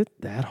course? Is it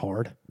that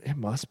hard? It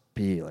must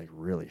be like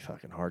really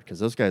fucking hard because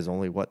those guys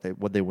only what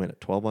they win at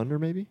 12 under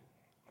maybe.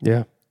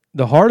 Yeah,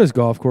 the hardest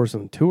golf course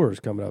on the tour is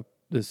coming up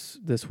this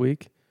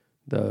week.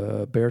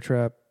 The Bear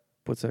Trap.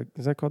 What's that?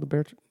 Is that called the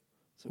Bear Trap?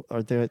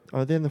 Are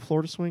they in the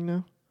Florida Swing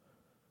now?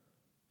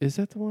 Is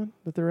that the one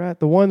that they're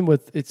at? The one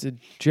with it's a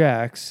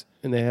Jack's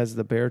and it has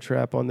the Bear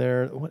Trap on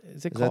there. What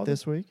is it called? Is that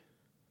this week?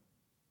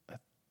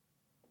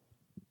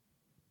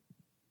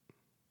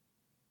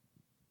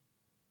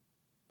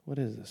 What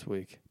is this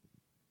week?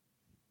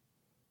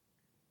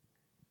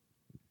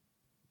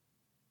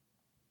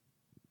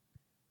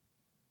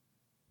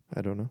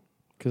 I don't know.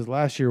 Because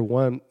last year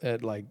won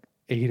at like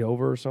 8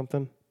 over or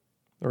something,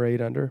 or 8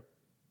 under.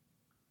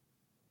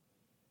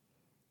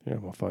 Yeah,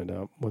 we'll find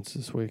out once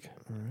this week.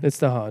 All right. It's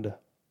the Honda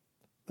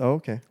Oh,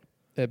 okay.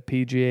 at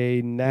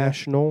PGA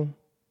National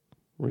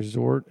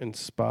Resort and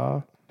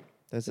Spa.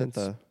 That's at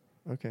the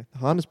okay. The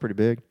Honda's pretty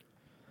big.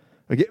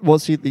 Okay, well,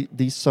 see,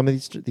 some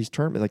of these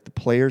tournaments, like the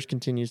Players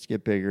continues to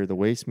get bigger, the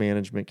Waste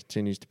Management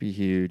continues to be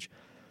huge,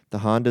 the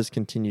Hondas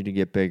continue to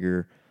get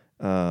bigger,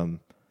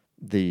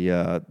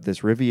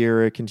 this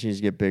Riviera continues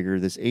to get bigger,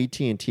 this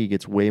AT&T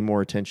gets way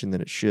more attention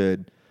than it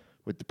should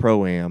with the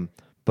Pro-Am,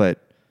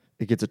 but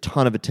it gets a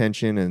ton of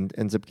attention and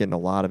ends up getting a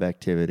lot of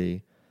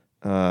activity.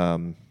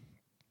 The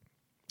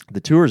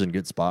Tour's in a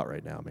good spot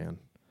right now, man.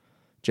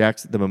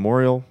 The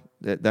Memorial,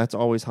 that's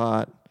always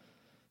hot.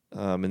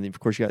 And then, of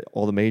course, you got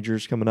all the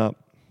majors coming up.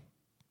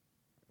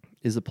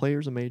 Is the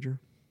Players a major?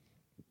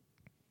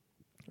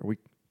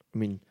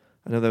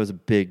 I know that was a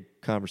big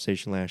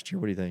conversation last year.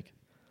 What do you think?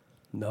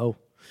 No.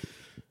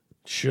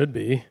 Should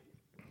be.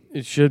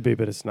 It should be,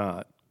 but it's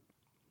not.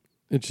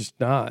 It's just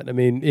not. I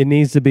mean, it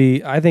needs to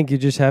be. I think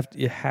it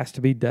has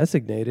to be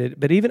designated.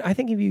 But even I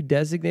think if you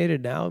designate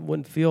it now, it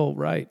wouldn't feel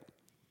right.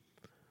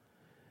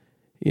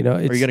 Are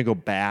you going to go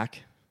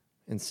back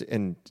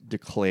and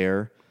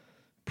declare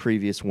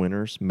previous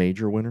winners,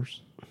 major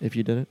winners, if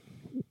you did it?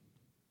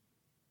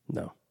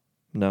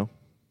 No?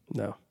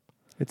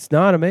 It's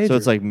not a major. So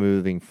it's like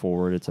moving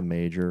forward, it's a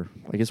major.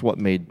 I guess what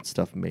made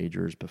stuff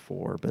majors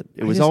before, but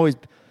it was always...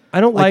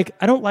 I don't like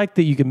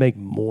that you can make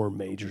more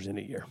majors in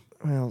a year.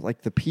 Well,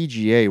 like the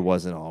PGA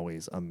wasn't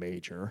always a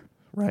major,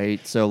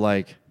 right? So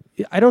like...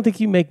 I don't think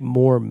you make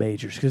more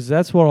majors because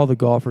that's what all the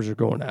golfers are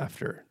going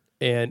after.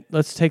 And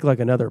let's take like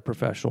another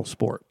professional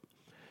sport.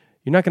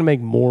 You're not going to make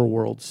more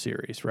World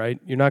Series, right?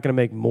 You're not going to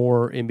make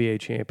more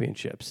NBA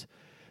championships.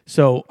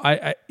 So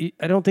I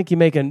don't think you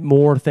make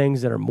more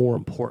things that are more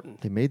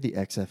important. They made the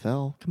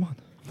XFL. Come on.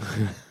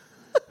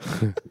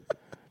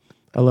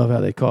 I love how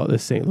they call it the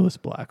St. Louis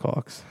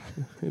Blackhawks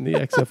in the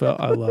XFL.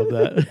 I love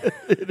that.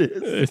 It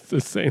is. It's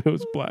the St.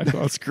 Louis Blackhawks.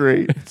 That's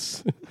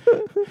great.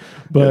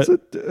 But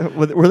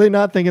were they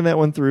not thinking that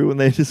one through when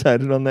they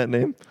decided on that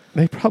name?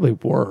 They probably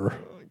were.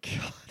 Oh,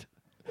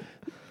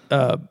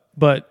 God.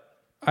 But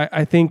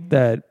I think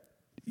that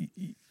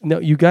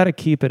you got to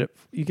keep it.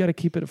 You got to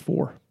keep it at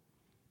 4.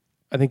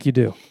 I think you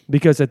do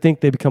because I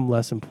think they become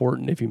less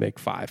important if you make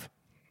 5,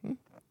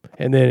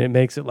 and then it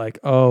makes it like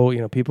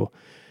people.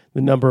 The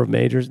number of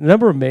majors. The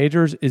number of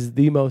majors is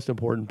the most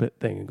important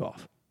thing in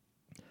golf.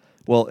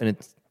 Well, and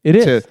it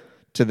is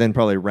to then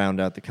probably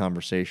round out the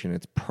conversation.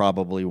 It's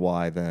probably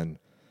why then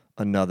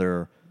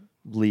another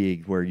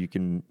league where you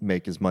can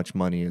make as much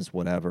money as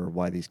whatever.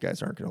 Why these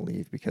guys aren't going to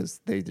leave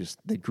because they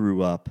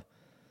grew up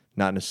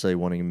not necessarily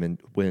wanting to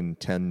win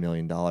 $10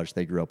 million.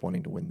 They grew up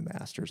wanting to win the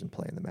Masters and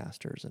play in the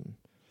Masters and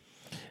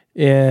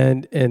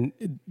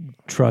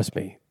trust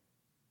me,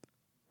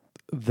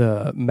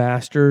 the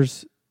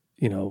Masters.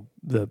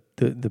 The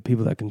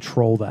people that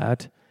control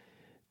that,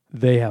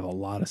 they have a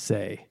lot of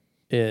say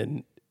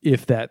in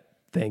if that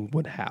thing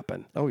would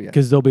happen. Oh, yeah.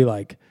 Because they'll be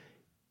like,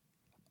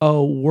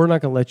 oh, we're not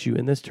going to let you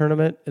in this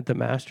tournament at the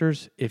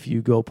Masters. If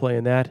you go play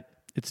in that,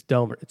 it's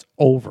done. It's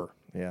over.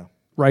 Yeah.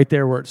 Right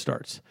there where it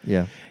starts.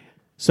 Yeah.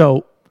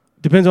 So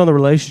depends on the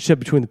relationship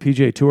between the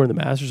PGA Tour and the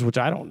Masters, which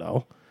I don't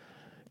know.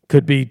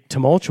 Could be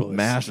tumultuous.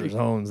 Masters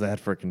owns that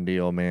freaking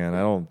deal,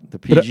 man. The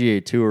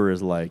PGA Tour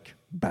is like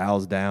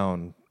bows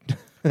down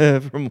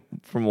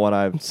from what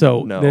I've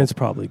know. Then it's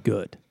probably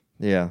good.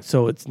 Yeah.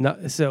 So it's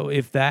not. So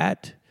if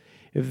the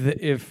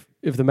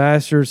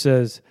Masters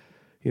says,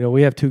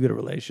 we have too good a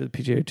relationship,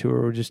 the PGA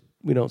Tour,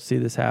 we don't see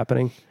this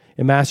happening.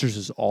 And Masters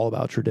is all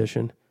about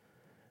tradition.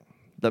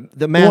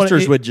 The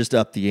Masters would just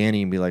up the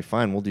ante and be like,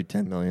 fine, we'll do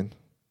 $10 million.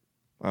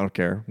 I don't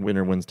care.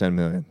 Winner wins $10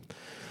 million.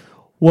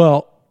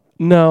 Well,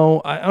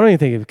 no, I don't even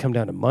think it would come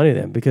down to money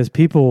then, because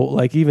people,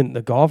 like even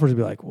the golfers would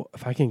be like, well,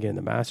 if I can get in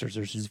the Masters,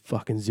 there's just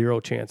fucking zero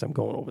chance I'm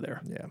going over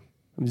there. Yeah.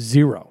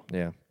 Zero.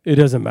 Yeah. It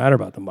doesn't matter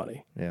about the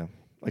money. Yeah.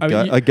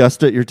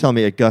 Augusta, you're telling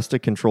me Augusta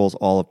controls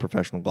all of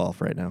professional golf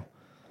right now,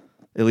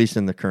 at least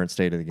in the current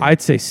state of the game.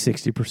 I'd say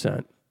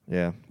 60%.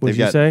 Yeah. Would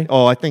you say?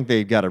 Oh, I think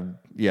they've got a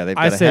yeah, they've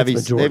I got a say it's heavy.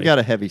 majority. They've got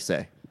a heavy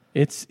say.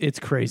 It's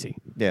crazy.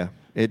 Yeah,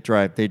 they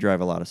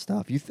drive a lot of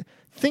stuff. You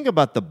think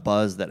about the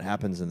buzz that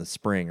happens in the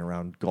spring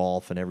around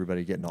golf and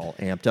everybody getting all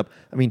amped up.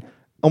 I mean,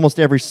 almost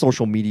every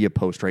social media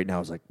post right now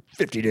is like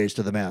 50 days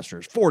to the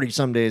Masters, 40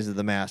 some days to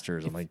the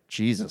Masters. I'm like,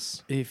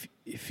 Jesus.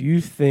 If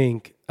you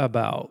think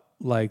about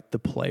like the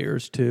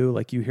players too,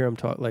 like you hear them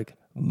talk like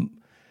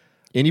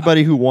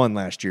Anybody who won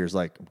last year is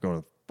like, I'm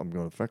going to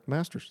affect the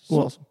Masters. It's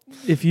awesome.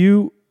 if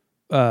you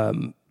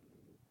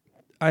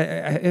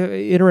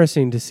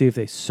interesting to see if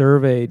they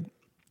surveyed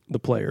the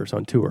players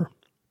on tour.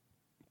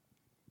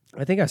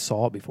 I think I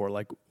saw it before,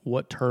 like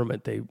what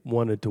tournament they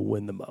wanted to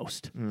win the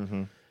most.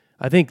 Mm-hmm.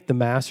 I think the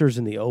Masters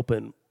and the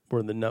Open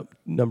were the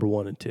number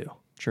 1 and 2.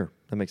 Sure,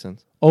 that makes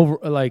sense.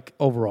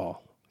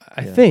 Overall,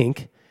 I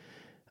think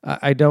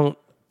I don't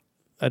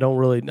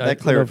really. That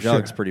Claret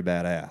Jug's pretty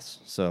badass.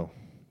 So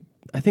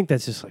I think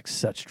that's just like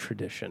such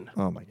tradition.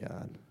 oh my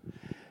God.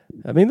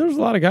 I mean, there's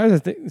a lot of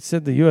guys that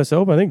said the U.S.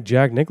 Open. I think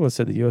Jack Nicklaus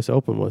said the U.S.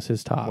 Open was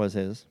his top, Was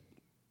his.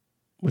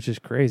 which is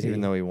crazy.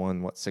 Even though he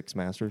won, 6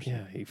 Masters?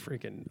 Yeah, he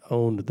freaking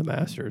owned the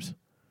Masters.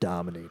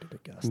 Dominated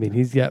Augusta. I mean,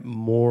 he's got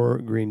more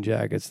green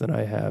jackets than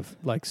I have,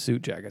 like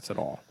suit jackets at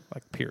all.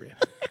 Like, period.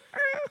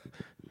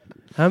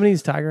 How many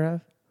does Tiger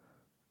have?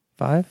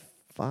 5?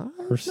 5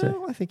 or 6?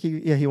 No, I think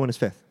he won his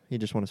 5th. He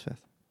just won his 5th.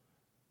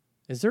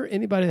 Is there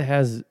anybody that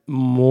has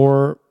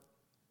more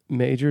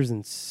majors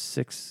than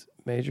 6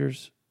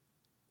 majors?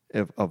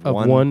 Of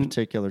one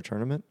particular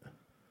tournament?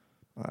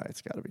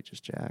 It's got to be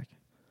just Jack.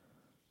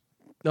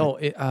 No,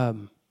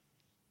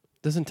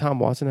 doesn't Tom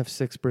Watson have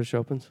 6 British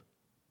Opens?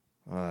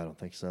 I don't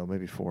think so.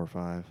 Maybe 4 or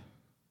 5.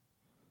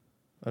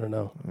 I don't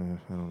know. I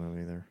don't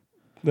know either.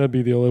 That'd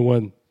be the only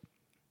one.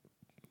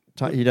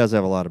 He does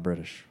have a lot of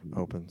British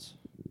Opens.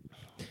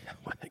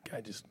 I think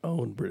I just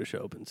own British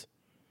Opens.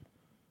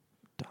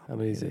 How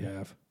many does he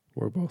have?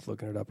 We're both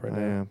looking it up right I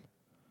now.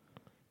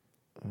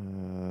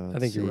 am. I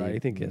think you're right. I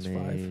think he has 5.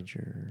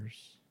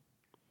 Majors.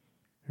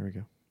 Here we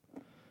go.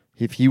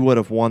 If he would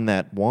have won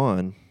that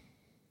one,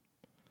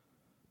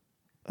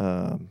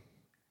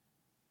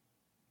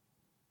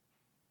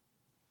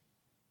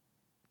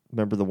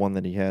 remember the one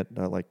that he had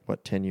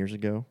 10 years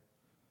ago?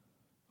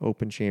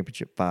 Open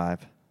Championship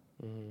 5.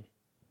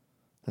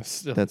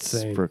 That's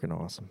insane. freaking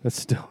awesome. That's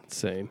still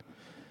insane.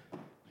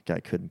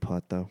 Guy couldn't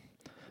putt though.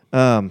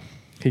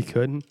 He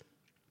couldn't.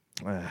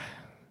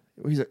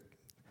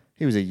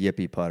 He was a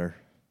yippy putter.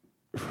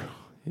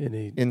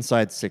 And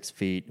Inside 6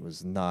 feet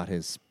was not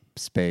his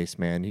space,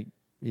 man.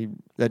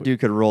 That dude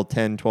could roll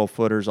 10, 12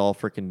 footers all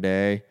freaking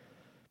day.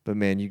 But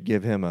man, you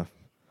give him a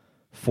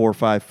 4 or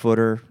 5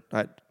 footer.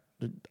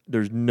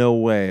 There's no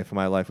way if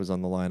my life was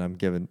on the line,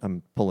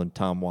 I'm pulling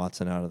Tom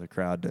Watson out of the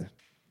crowd to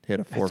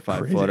hit a 4 or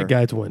 5 footer. The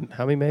guy's won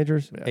how many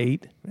majors? Yeah.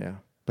 8. Yeah,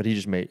 but he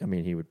just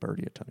he would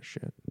birdie a ton of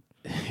shit.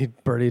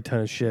 He'd birdie a ton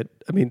of shit.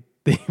 I mean,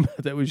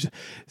 that was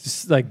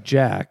just like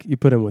Jack. You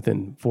put him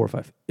within 4 or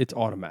 5. It's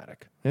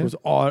automatic. Yeah. It was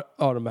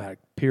automatic.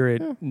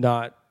 Period.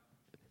 Yeah.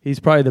 He's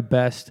probably the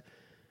best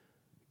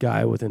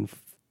guy within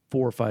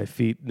 4 or 5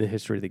 feet in the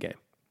history of the game.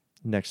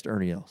 Next,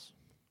 Ernie Els.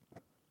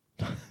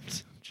 That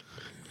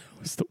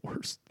was the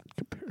worst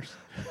comparison.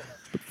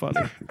 But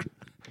funny.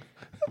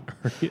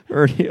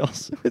 Ernie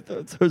Els with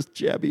those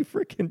jabby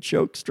freaking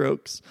choke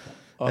strokes.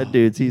 That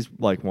dude's he's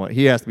like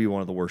he has to be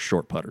one of the worst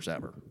short putters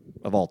ever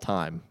of all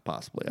time,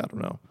 possibly. I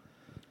don't know.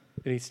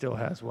 And he still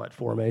has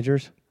 4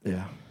 majors?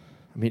 Yeah,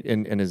 I mean,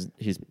 and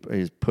he's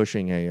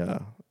pushing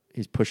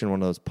he's pushing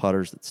one of those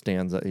putters that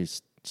stands up.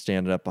 He's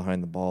standing up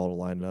behind the ball to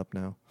line it up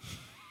now.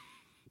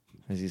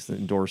 He's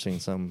endorsing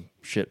some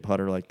shit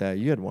putter like that.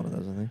 You had one of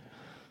those, I think.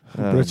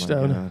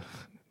 Bridgestone.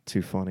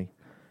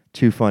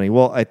 Too funny.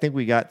 Well, I think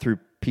we got through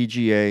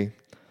PGA.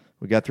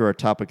 We got through our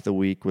topic of the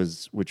week,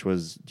 which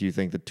was, do you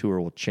think the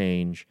tour will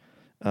change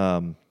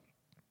from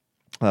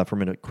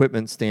an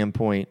equipment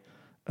standpoint?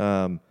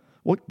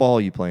 What ball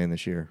are you playing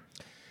this year?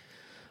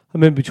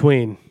 I'm in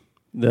between.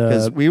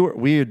 Because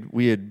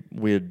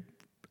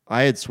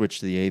I had switched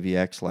to the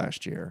AVX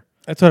last year.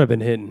 That's what I've been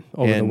hitting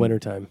over the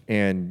wintertime.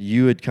 And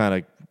you had kind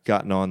of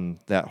gotten on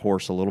that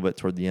horse a little bit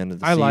toward the end of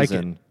the season. Like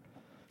it.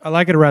 I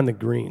like it around the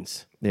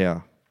greens.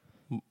 Yeah.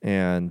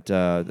 And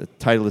the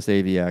Titleist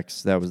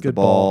AVX, that was Good the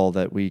ball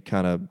that we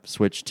kind of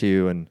switched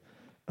to.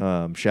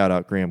 And shout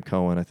out Graham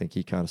Cohen. I think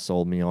he kind of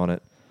sold me on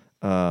it.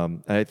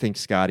 I think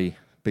Scotty,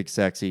 Big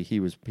Sexy, he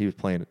was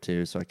playing it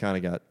too. So I kind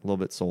of got a little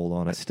bit sold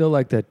on it. I still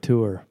like that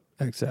Tour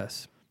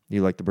XS.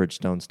 You like the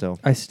Bridgestone still?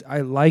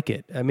 I like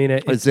it. I mean,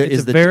 is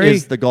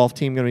the golf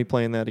team going to be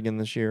playing that again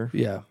this year?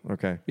 Yeah.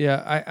 Okay.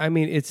 Yeah. I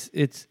mean, it's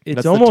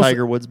That's almost the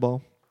Tiger Woods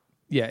ball.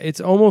 Yeah, it's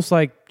almost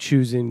like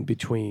choosing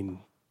between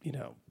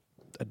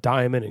a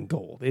diamond and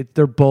gold.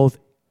 They're both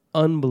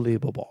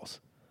unbelievable balls.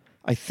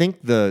 I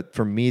think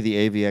for me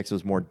the AVX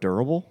was more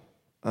durable.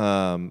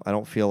 I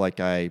don't feel like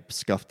I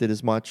scuffed it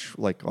as much,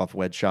 like off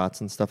wedge shots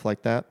and stuff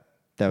like that.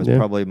 That was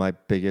probably my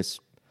biggest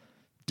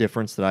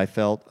difference that I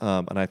felt,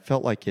 and I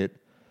felt like it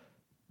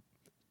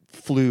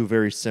flew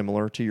very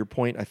similar to your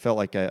point. I felt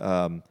like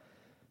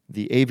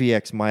the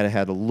AVX might have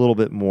had a little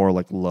bit more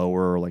like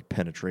lower, like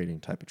penetrating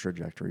type of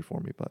trajectory for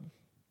me, but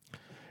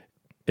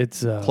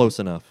It's close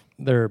enough.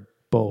 They're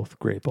both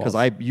great balls.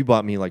 Because you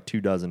bought me like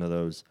 24 of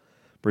those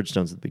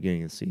Bridgestones at the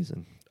beginning of the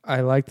season.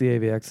 I like the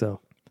AVX though.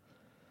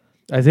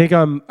 I think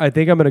I'm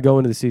going to go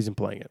into the season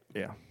playing it.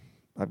 Yeah,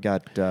 I've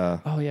got.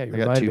 Oh yeah, you I got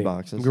reminded 2 me.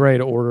 boxes. I'm getting ready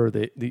to order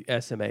the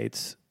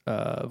SM8s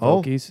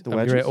Vokies. the I'm getting ready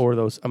wedges? to order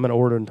those. I'm going to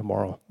order them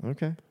tomorrow.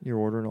 Okay, you're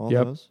ordering all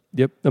Yep. those.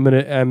 Yep.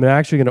 I'm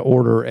actually going to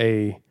order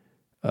a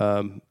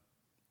 4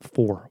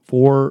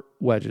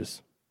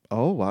 wedges.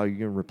 Oh wow,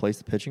 you're gonna replace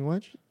the pitching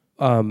wedge?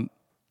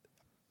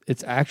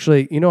 It's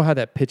actually, you know how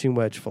that pitching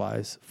wedge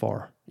flies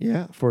far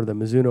Yeah, for the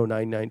Mizuno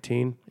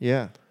 919.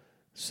 yeah.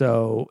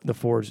 So the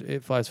Forge,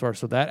 it flies far.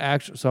 So that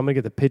actually, so I'm gonna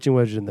get the pitching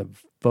wedge in the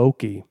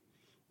Vokey.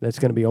 That's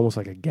gonna be almost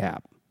like a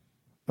gap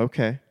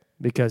Okay.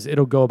 because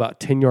it'll go about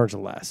 10 yards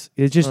less.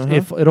 It's just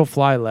it'll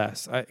fly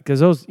less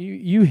because those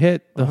you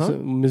hit the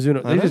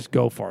Mizuno, they just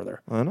go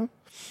farther. I know.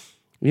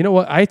 You know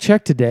what? I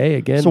checked today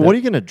again. So what are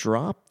you gonna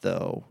drop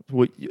though?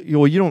 Well,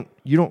 you don't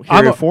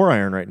carry a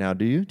 4-iron right now,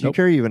 do you? Do you Nope.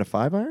 carry even a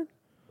 5-iron?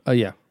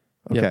 Yeah.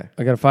 Okay. Yep.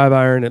 I got a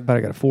 5-iron, but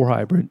I got a 4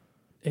 hybrid,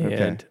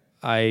 and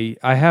Okay.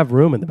 I have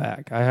room in the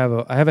back. I have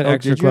an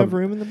extra Did you club. have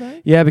room in the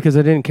back? Yeah, because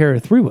I didn't carry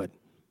a 3-wood.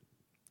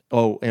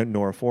 Oh, and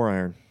nor a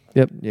 4-iron.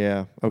 Yep.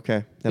 Yeah.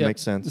 Okay, that Yep.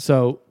 makes sense.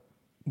 So,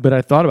 but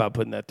I thought about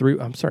putting that 3.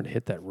 I'm starting to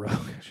hit that rogue.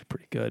 Actually,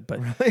 pretty good. But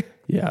Really?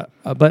 yeah,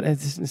 but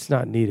it's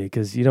not needed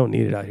because you don't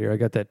need it out here. I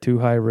got that 2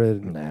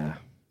 hybrid, Nah.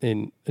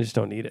 and I just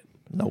don't need it.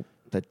 Nope.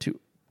 That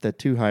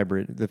two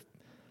hybrid. The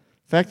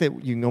fact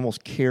that you can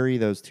almost carry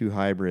those 2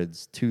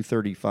 hybrids,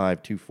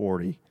 235,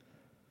 240.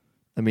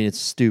 I mean, it's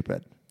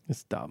stupid.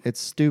 It's dumb. It's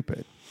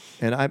stupid.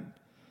 And I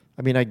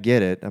mean, I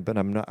get it, but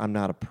I'm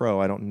not a pro.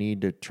 I don't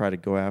need to try to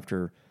go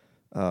after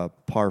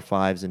par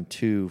 5s and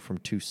 2 from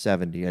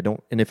 270. I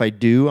don't. And if I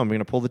do, I'm going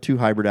to pull the 2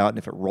 hybrid out, and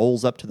if it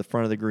rolls up to the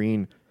front of the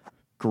green,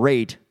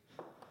 great.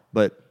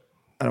 But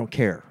I don't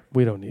care.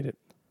 We don't need it.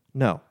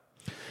 No.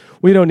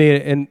 We don't need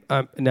it. And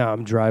now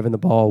I'm driving the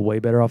ball way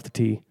better off the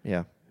tee.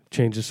 Yeah.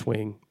 Change the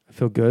swing. I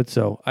feel good.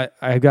 So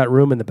I got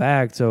room in the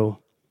bag. So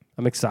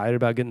I'm excited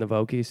about getting the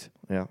Vokies.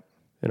 Yeah.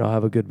 And I'll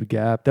have a good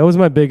gap. That was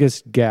my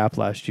biggest gap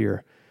last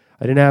year.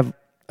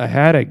 I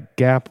had a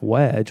gap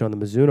wedge on the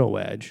Mizuno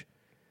wedge,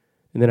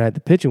 and then I had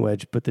the pitching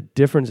wedge, but the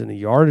difference in the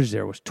yardage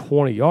there was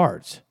 20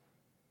 yards.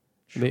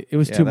 I mean, it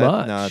was too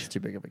much. No, it's too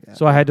big of a gap.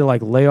 So I had to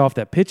lay off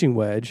that pitching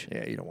wedge.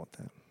 Yeah, you don't want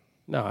that.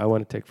 No, I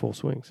want to take full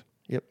swings.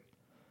 Yep.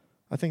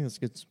 I think that's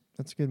good.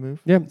 That's a good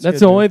move. Yeah, that's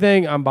the only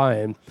thing I'm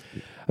buying.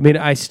 I mean,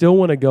 I still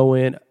want to go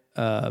in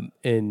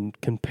and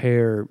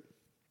compare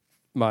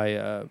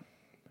my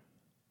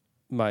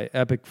my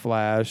Epic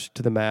Flash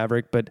to the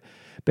Maverick, but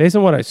based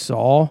on what I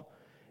saw,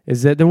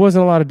 is that there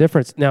wasn't a lot of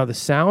difference. Now the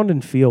sound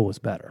and feel was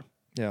better.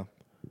 Yeah.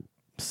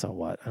 So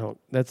what?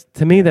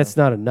 That's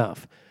not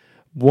enough.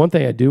 One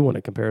thing I do want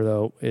to compare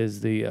though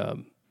is the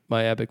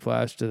my Epic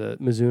Flash to the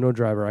Mizuno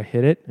driver. I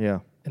hit it, Yeah.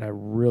 and I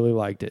really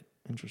liked it.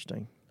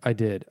 Interesting. I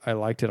did. I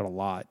liked it a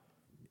lot,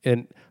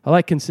 and I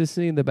like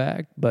consistency in the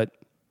back, but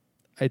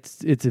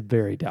it's a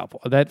very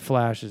doubtful. That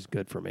Flash is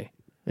good for me.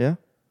 Yeah.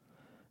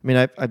 I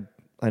mean,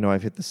 I know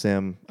I've hit the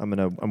sim.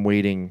 I'm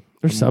waiting.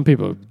 There's some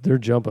people they're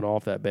jumping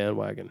off that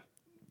bandwagon.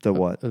 The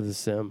what? Of the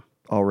sim.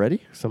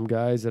 Already? Some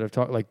guys that I've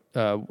talked, like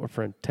our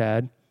friend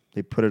Tad.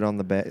 They put it on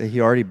the back.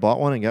 He already bought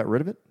one and got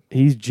rid of it?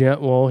 He's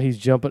jumping.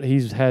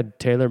 He's had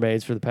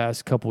TaylorMades for the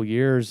past couple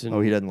years. And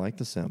Oh, he doesn't like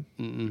the sim.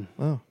 Mm-mm.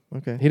 Oh,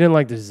 okay. He didn't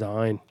like the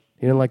design.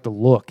 He didn't like the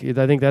look. I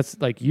think that's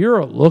like, you're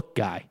a look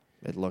guy.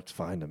 It looks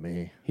fine to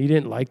me. He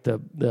didn't like the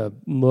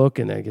look,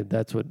 and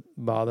that's what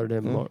bothered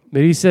him.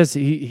 But he says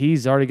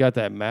he's already got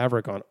that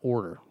Maverick on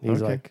order.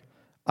 He's Okay. like,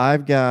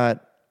 I've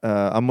got.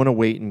 I'm gonna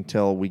wait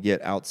until we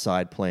get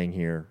outside playing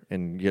here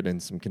and get in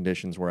some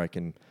conditions where I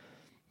can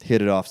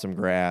hit it off some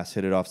grass,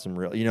 hit it off some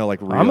real,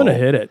 like real. I'm gonna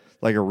hit it.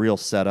 like a real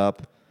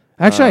setup.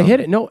 Actually, I hit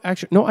it. No,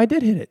 I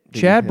did hit it.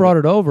 Chad brought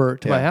it over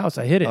to my Yeah. house.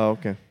 I hit it. Oh,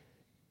 okay.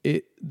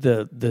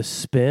 The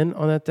spin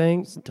on that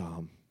thing,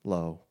 Dumb,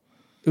 low.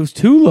 it was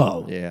too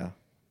low. Yeah.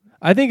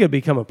 I think it'd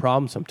become a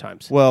problem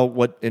sometimes. Well,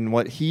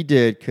 what he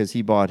did, because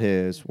he bought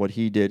his,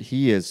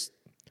 he has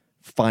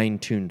fine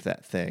tuned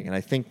that thing, and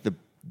I think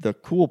the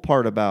cool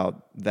part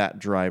about that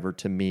driver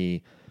to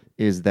me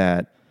is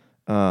that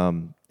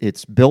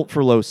it's built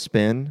for low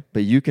spin,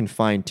 but you can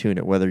fine tune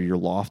it whether you're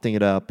lofting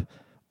it up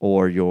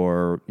or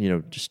you're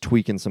just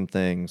tweaking some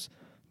things.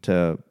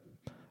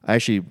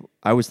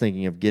 I was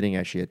thinking of getting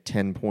actually a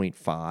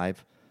 10.5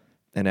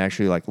 and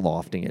actually like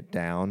lofting it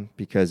down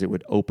because it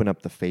would open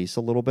up the face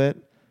a little bit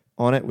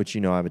on it, which I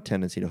have a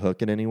tendency to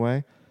hook it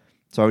anyway.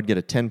 So I would get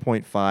a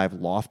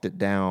 10.5, loft it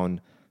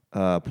down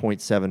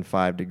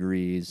 0.75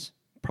 degrees,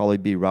 probably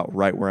be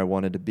right where I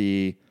wanted to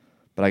be,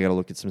 but I got to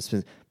look at some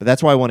spins. But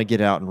that's why I want to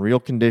get out in real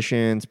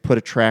conditions, put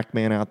a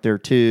TrackMan out there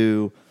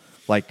too,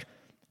 like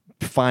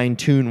fine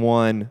tune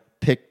one,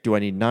 pick, do I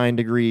need 9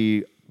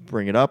 degree,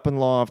 bring it up and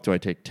loft? Do I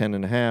take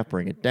 10.5,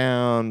 bring it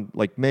down?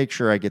 Like make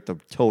sure I get the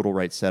total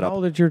right setup. How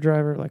old is your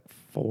driver? Like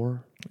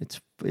 4?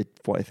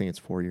 I think it's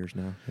 4 years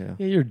now. Yeah.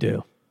 Yeah, you're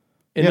due.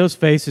 And those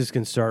faces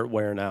can start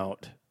wearing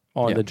out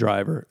on the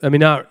driver. I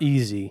mean, not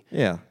easy.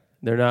 Yeah.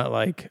 They're not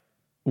like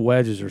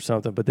wedges or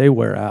something, but they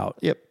wear out.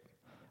 Yep.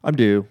 I'm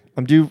due.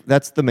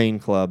 That's the main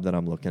club that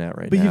I'm looking at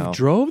right now. But you've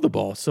drove the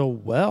ball so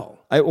well.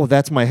 Well,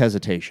 that's my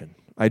hesitation.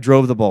 I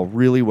drove the ball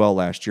really well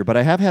last year, but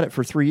I have had it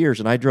for 3 years,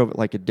 and I drove it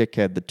like a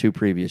dickhead the 2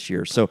 previous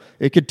years. So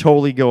it could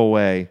totally go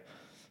away.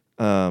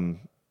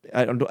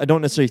 I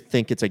don't necessarily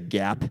think it's a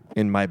gap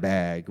in my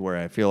bag where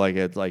I feel like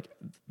it's like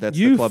that's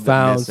the club You that's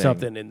found missing.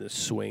 something in the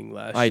swing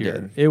last year. I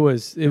did. It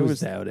was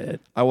about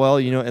it. Well,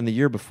 and the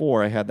year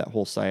before I had that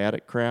whole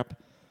sciatic crap,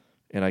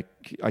 and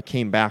I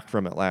came back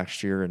from it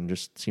last year and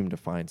just seemed to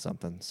find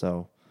something.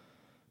 So,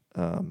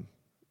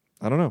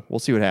 I don't know. We'll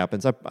see what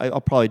happens.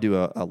 I'll probably do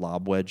a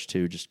lob wedge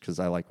too, just because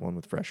I like one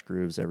with fresh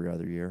grooves every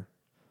other year,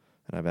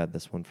 and I've had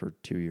this one for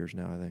 2 years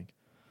now, I think.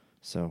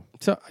 So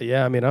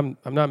yeah, I mean, I'm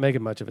not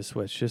making much of a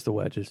switch, just the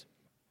wedges.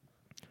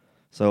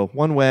 So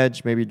one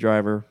wedge, maybe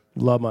driver.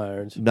 Love my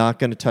irons. Not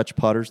going to touch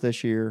putters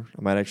this year.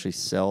 I might actually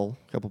sell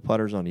a couple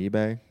putters on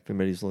eBay if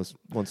anybody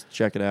wants to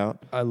check it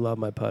out. I love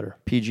my putter.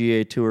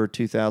 PGA Tour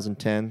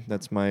 2010.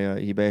 That's my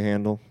eBay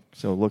handle.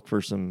 So look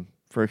for some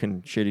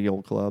freaking shitty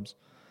old clubs.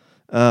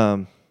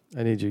 I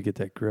need you to get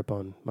that grip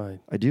on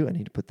mine. I do. I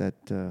need to put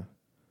that.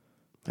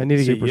 I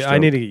need to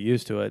get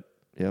used to it.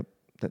 Yep,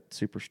 that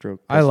Super Stroke.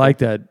 Pistol. I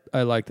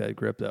like that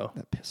grip though.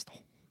 That pistol.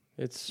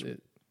 It's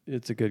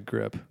a good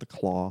grip. The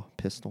claw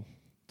pistol.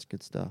 It's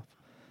good stuff.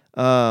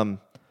 I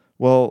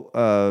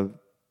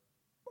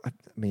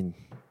mean,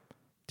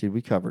 dude,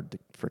 we covered the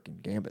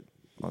freaking gambit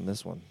on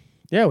this one.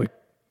 Yeah, we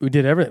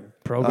did everything.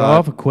 Pro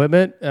golf,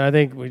 equipment, and I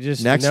think we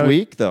just next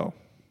week though.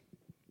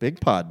 Big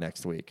pod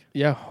next week.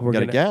 Yeah, we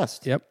got a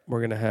guest. Yep,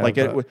 we're gonna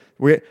have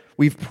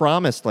we've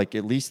promised like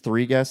at least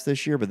 3 guests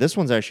this year, but this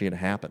one's actually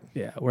gonna happen.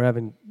 Yeah, we're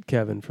having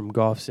Kevin from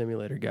Golf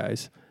Simulator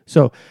Guys.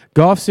 So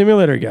Golf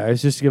Simulator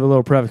Guys, just to give a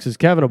little preface, because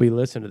Kevin will be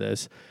listening to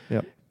this.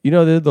 Yep.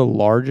 They're the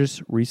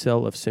largest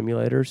resale of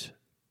simulators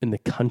in the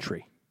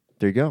country.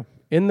 There you go.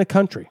 In the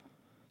country,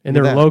 and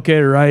they're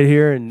located right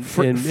here in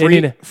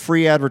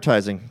free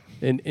advertising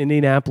in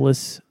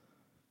Indianapolis,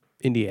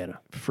 Indiana.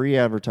 Free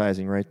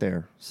advertising right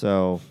there.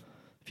 So.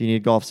 If you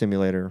need Golf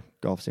Simulator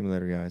Guys.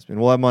 And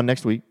we'll have them on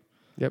next week.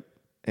 Yep.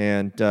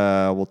 And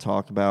we'll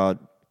talk about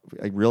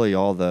really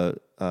all the,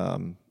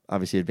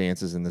 obviously,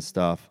 advances in this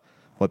stuff,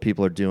 what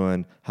people are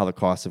doing, how the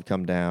costs have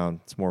come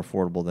down. It's more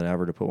affordable than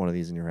ever to put one of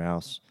these in your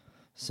house.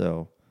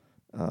 So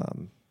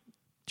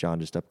John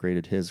just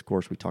upgraded his. Of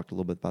course, we talked a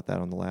little bit about that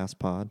on the last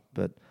pod.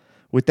 But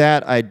with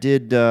that, I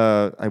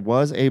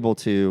was able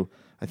to,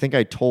 I think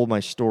I told my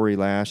story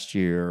last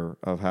year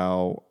of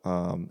how,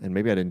 and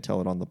maybe I didn't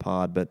tell it on the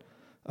pod, but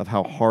of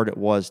how hard it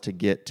was to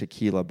get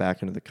tequila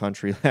back into the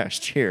country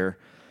last year.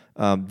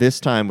 This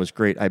time was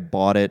great. I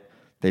bought it.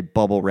 They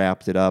bubble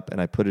wrapped it up, and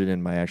I put it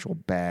in my actual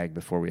bag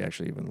before we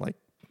actually even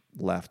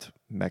left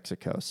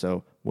Mexico. So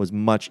it was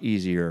much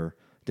easier.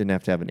 Didn't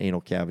have to have an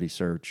anal cavity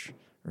search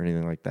or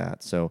anything like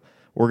that. So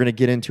we're going to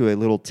get into a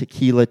little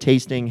tequila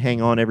tasting.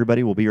 Hang on,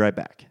 everybody. We'll be right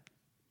back.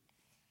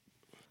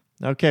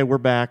 Okay, we're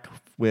back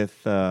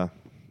with... I'm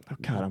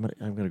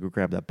gonna go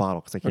grab that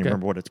bottle because I can't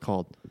remember what it's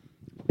called.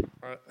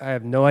 I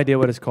have no idea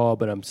what it's called,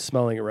 but I'm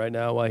smelling it right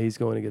now while he's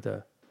going to get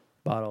the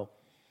bottle.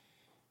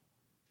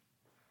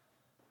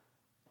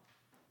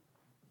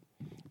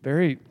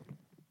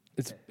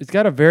 It's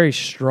got a very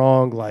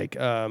strong, I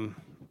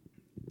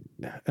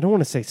don't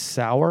want to say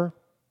sour.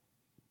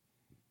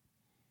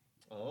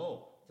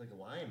 Oh, it's like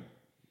a lime.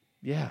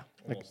 Yeah.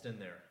 Almost in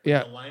there.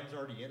 Yeah. The lime's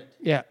already in it.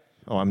 Yeah.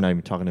 Oh, I'm not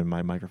even talking into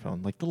my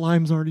microphone. The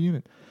lime's already in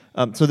it.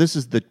 So this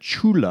is the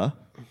Chula.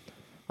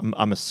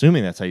 I'm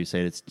assuming that's how you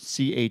say it. It's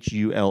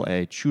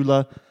Chula,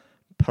 Chula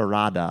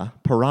Paranda.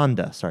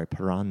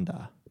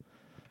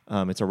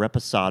 It's a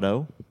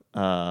Reposado.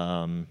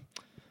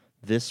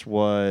 This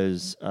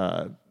was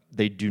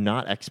they do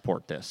not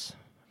export this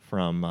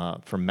from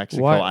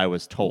Mexico. Why? I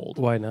was told.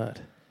 Why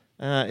not?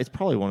 It's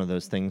probably one of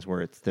those things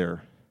where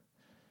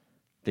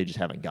they just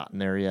haven't gotten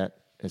there yet.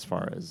 As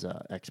far as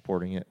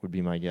exporting it would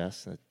be my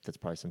guess. That's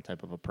probably some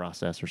type of a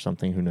process or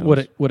something. Who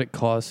knows? What it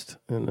cost?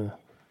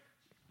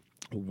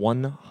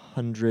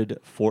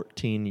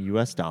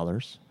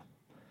 $114.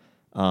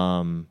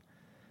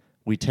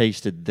 We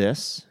tasted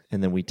this,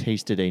 and then we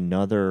tasted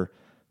another.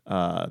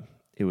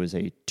 It was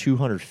a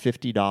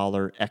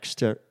 $250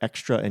 extra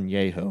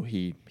añejo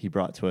he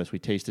brought to us. We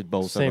tasted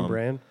both of them. Same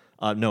brand?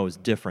 No, it was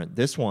different.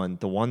 This one,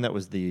 the one that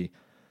was the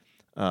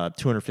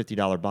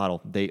 $250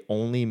 bottle, they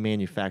only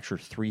manufacture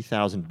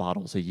 3,000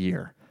 bottles a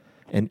year.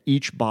 And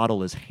each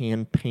bottle is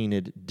hand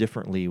painted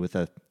differently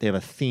they have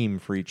a theme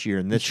for each year.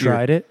 And this year,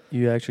 tried it?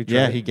 You actually tried it?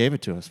 Yeah, he gave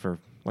it to us for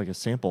a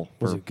sample.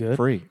 Was it good?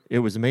 Free. It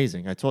was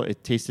amazing. I told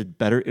it tasted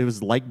better. It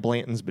was like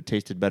Blanton's, but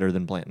tasted better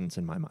than Blanton's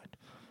in my mind.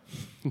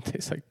 It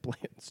tastes like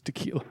Blanton's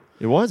tequila.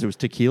 It was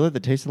tequila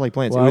that tasted like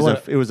Blanton's.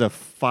 Well, it was a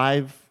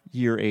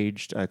 5-year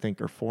aged, I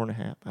think, or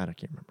 4.5. I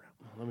can't remember.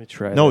 Let me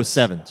try. No, it was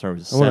 7. Sorry, it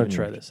was 7. I want to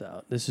try this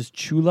out. This is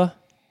Chula.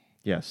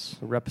 Yes.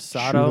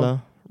 Reposado.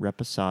 Chula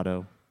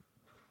Reposado.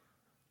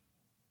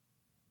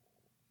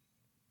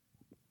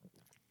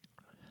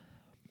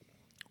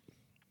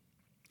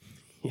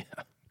 Yeah.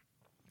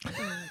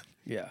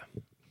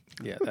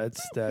 Yeah,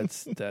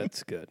 that's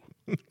good.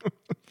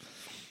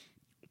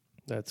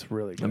 That's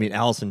really good. I mean,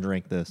 Allison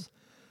drank this,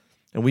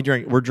 and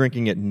we're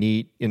drinking it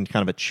neat in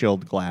kind of a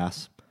chilled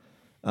glass.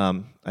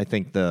 I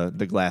think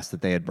the glass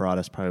that they had brought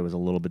us probably was a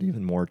little bit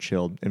even more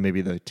chilled, and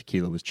maybe the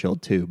tequila was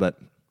chilled too. But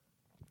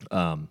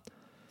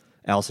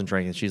Allison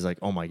drank it. She's like,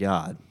 "Oh my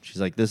god!"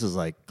 She's like, "This is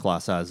like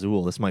Clase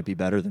Azul. This might be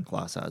better than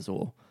Clase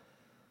Azul."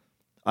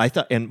 I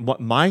thought, and what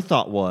my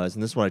thought was,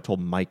 and this is what I told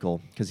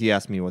Michael because he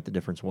asked me what the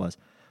difference was.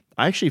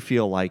 I actually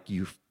feel like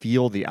you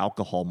feel the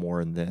alcohol more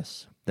in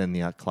this than the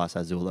Clase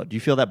Azul. Do you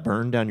feel that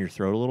burn down your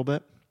throat a little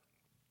bit?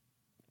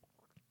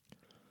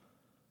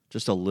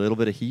 Just a little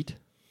bit of heat.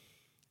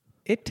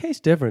 It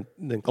tastes different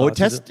than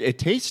Clase It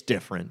tastes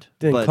different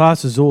than but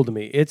Clase Azul to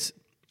me.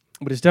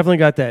 But it's definitely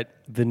got that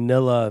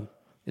vanilla.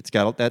 it's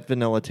got that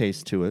vanilla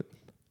taste to it.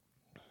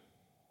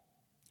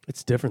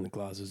 It's different than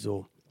Clase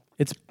Azul.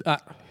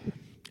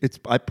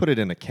 I put it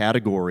in a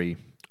category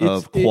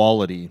of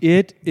quality.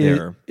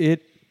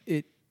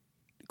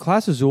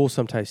 Clase Azul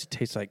sometimes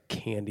tastes like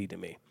candy to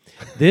me.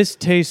 This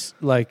tastes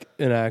like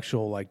an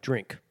actual like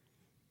drink.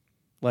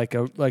 Like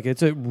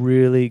it's a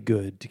really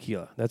good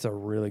tequila. That's a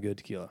really good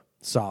tequila.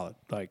 Solid.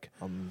 Like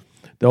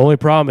the only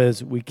problem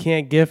is we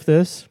can't gift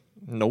this.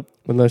 Nope.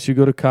 Unless you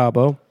go to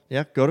Cabo.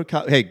 Yeah, go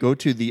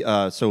to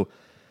the so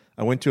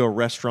I went to a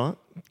restaurant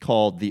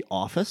called The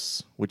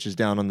Office, which is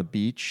down on the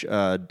beach,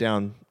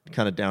 down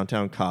kind of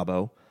downtown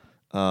Cabo.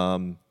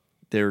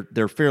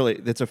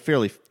 It's a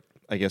fairly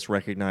I guess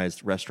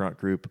recognized restaurant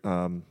group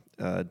down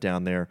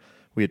there.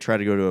 We had tried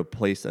to go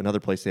to another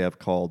place they have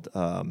called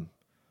what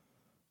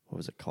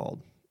was it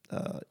called?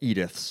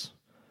 Edith's.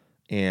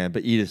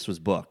 But Edith's was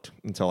booked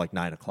until like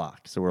 9:00.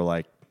 So we're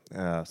like,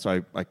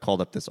 so I called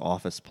up this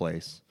Office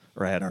place,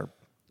 or I had our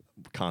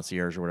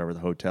concierge or whatever, the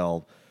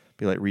hotel,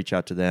 be like, reach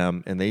out to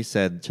them, and they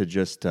said to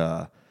just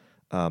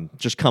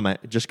come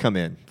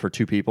in for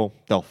 2 people.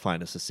 They'll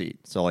find us a seat.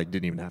 So like,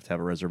 didn't even have to have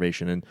a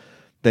reservation, and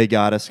they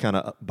got us kind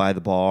of by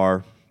the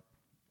bar,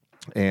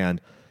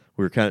 and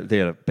they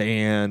had a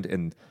band,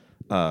 and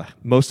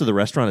most of the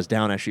restaurant is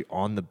down actually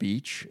on the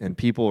beach, and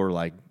people are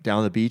like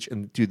down the beach,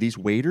 and dude, these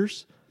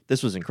waiters.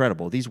 This was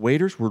incredible. These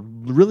waiters were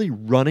really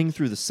running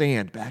through the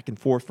sand back and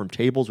forth from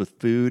tables with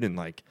food. And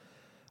like,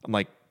 I'm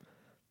like,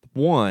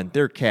 one,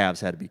 their calves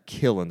had to be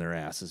killing their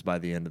asses by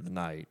the end of the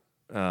night.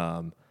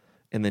 And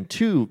then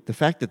 2, the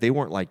fact that they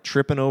weren't like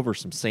tripping over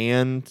some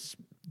sand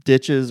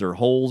ditches or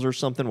holes or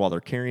something while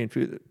they're carrying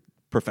food.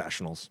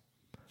 Professionals.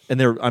 And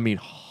they're,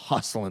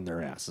 hustling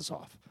their asses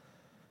off.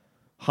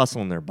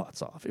 Hustling their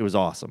butts off. It was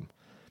awesome.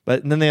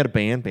 And then they had a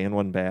band. Band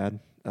wasn't bad.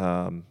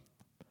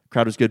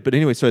 Crowd was good. But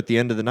anyway, so at the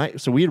end of the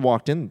night, so we had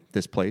walked in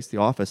this place, The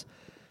Office,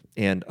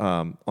 and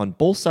on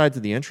both sides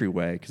of the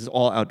entryway, because it's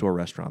all outdoor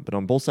restaurant, but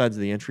on both sides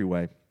of the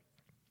entryway,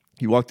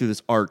 you walk through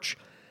this arch,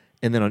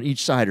 and then on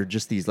each side are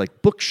just these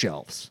like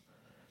bookshelves,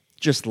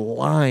 just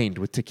lined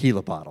with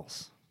tequila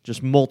bottles,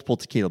 just multiple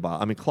tequila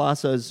bottles.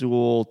 Clase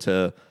Azul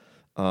to...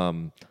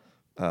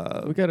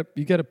 you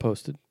got it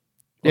posted.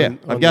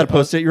 I've got to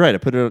post it. You're right. I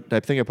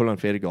think I put it on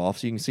Faded Golf,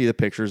 so you can see the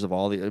pictures of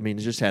all the... it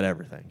just had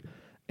everything.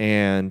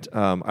 And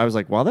I was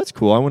like, wow, that's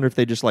cool. I wonder if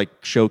they just like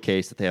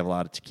showcase that they have a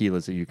lot of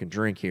tequilas that you can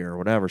drink here or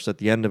whatever. So at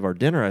the end of our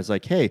dinner, I was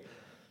like, hey,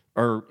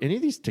 are any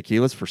of these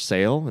tequilas for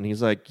sale? And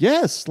he's like,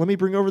 yes, let me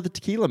bring over the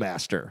tequila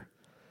master.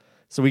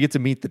 So we get to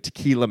meet the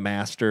tequila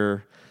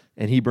master,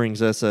 and he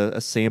brings us a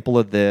sample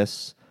of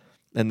this.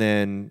 And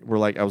then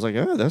I was like,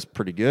 oh, that's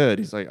pretty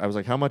good. I was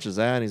like, how much is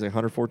that? And he's like,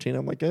 114.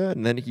 I'm like, good.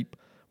 And then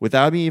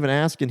without me even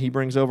asking, he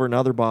brings over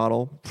another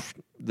bottle.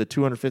 The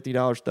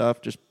 $250 stuff,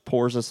 just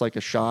pours us like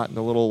a shot in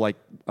a little like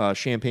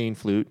champagne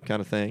flute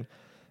kind of thing.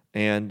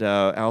 And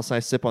Allison and I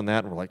sip on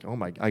that, and we're like, oh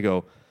my! I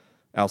go,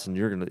 Allison,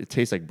 it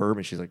tastes like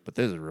bourbon. She's like, but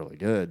this is really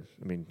good.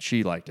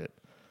 She liked it.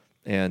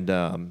 And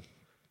then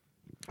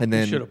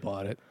you should have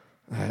bought it.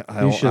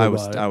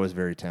 I was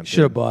very tempted.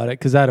 Should have bought it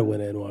because I'd have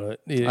went in on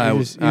it. I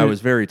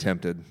was very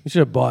tempted. You should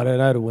have bought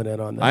it. I'd have went in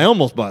on that. I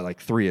almost bought like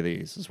 3 of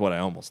these. Is what I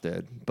almost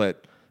did.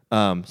 But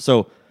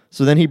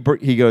So then he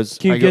goes...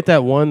 Can you get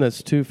that one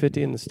that's $250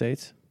 in the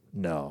States?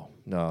 No.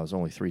 It was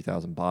only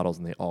 3,000 bottles,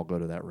 and they all go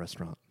to that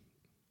restaurant.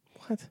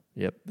 What?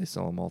 Yep, they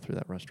sell them all through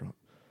that restaurant.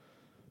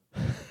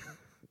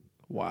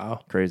 Wow.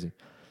 Crazy.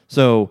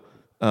 So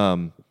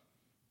I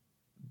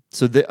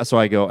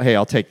go, hey,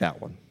 I'll take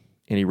that one.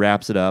 And he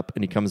wraps it up,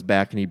 and he comes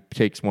back, and he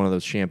takes one of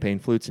those champagne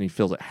flutes, and he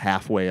fills it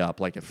halfway up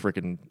like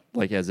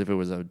as if it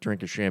was a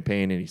drink of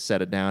champagne, and he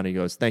set it down, and he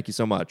goes, thank you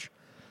so much.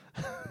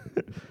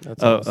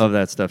 That's awesome. Of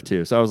that stuff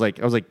too. So I was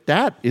like,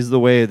 that is the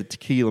way the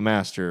tequila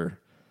master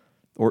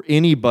or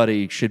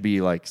anybody should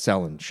be like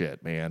selling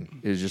shit,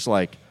 man. Is just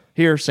like,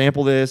 here,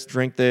 sample this,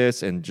 drink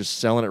this, and just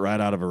selling it right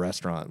out of a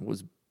restaurant. It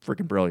was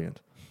freaking brilliant.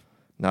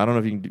 Now I don't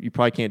know if you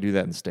probably can't do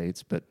that in the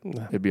States, but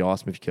it'd be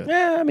awesome if you could.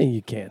 Yeah,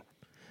 you can.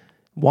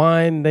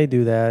 Wine, they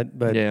do that,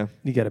 but yeah.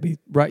 You got to be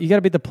right. You got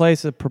to be the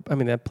place.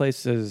 That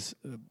place is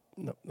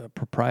a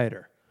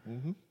proprietor.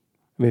 Mm-hmm.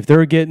 If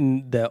they're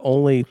getting the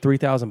only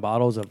 3,000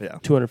 bottles of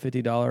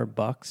 $250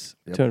 bucks,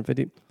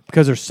 $250,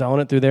 because they're selling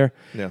it through there.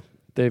 Yeah.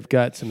 They've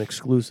got some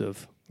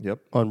exclusive Yep.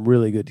 on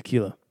really good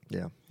tequila.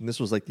 Yeah. And this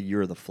was like the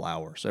year of the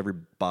flower. So every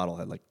bottle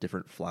had like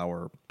different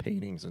flower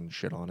paintings and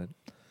shit on it.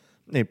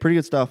 Hey, pretty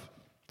good stuff.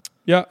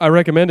 Yeah, I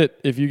recommend it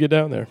if you get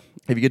down there.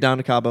 If you get down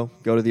to Cabo,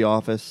 go to the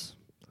office,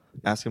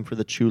 ask them for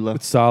the Chula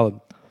It's solid.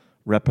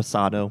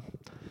 Reposado.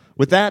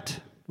 With that,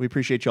 we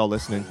appreciate y'all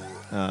listening.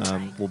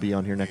 We'll be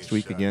on here next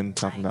week again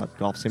talking about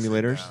golf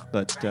simulators.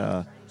 But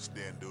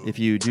if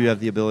you do have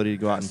the ability to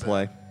go out and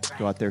play,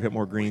 go out there, hit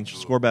more greens,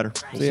 score better.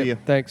 We'll see you.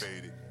 Thanks.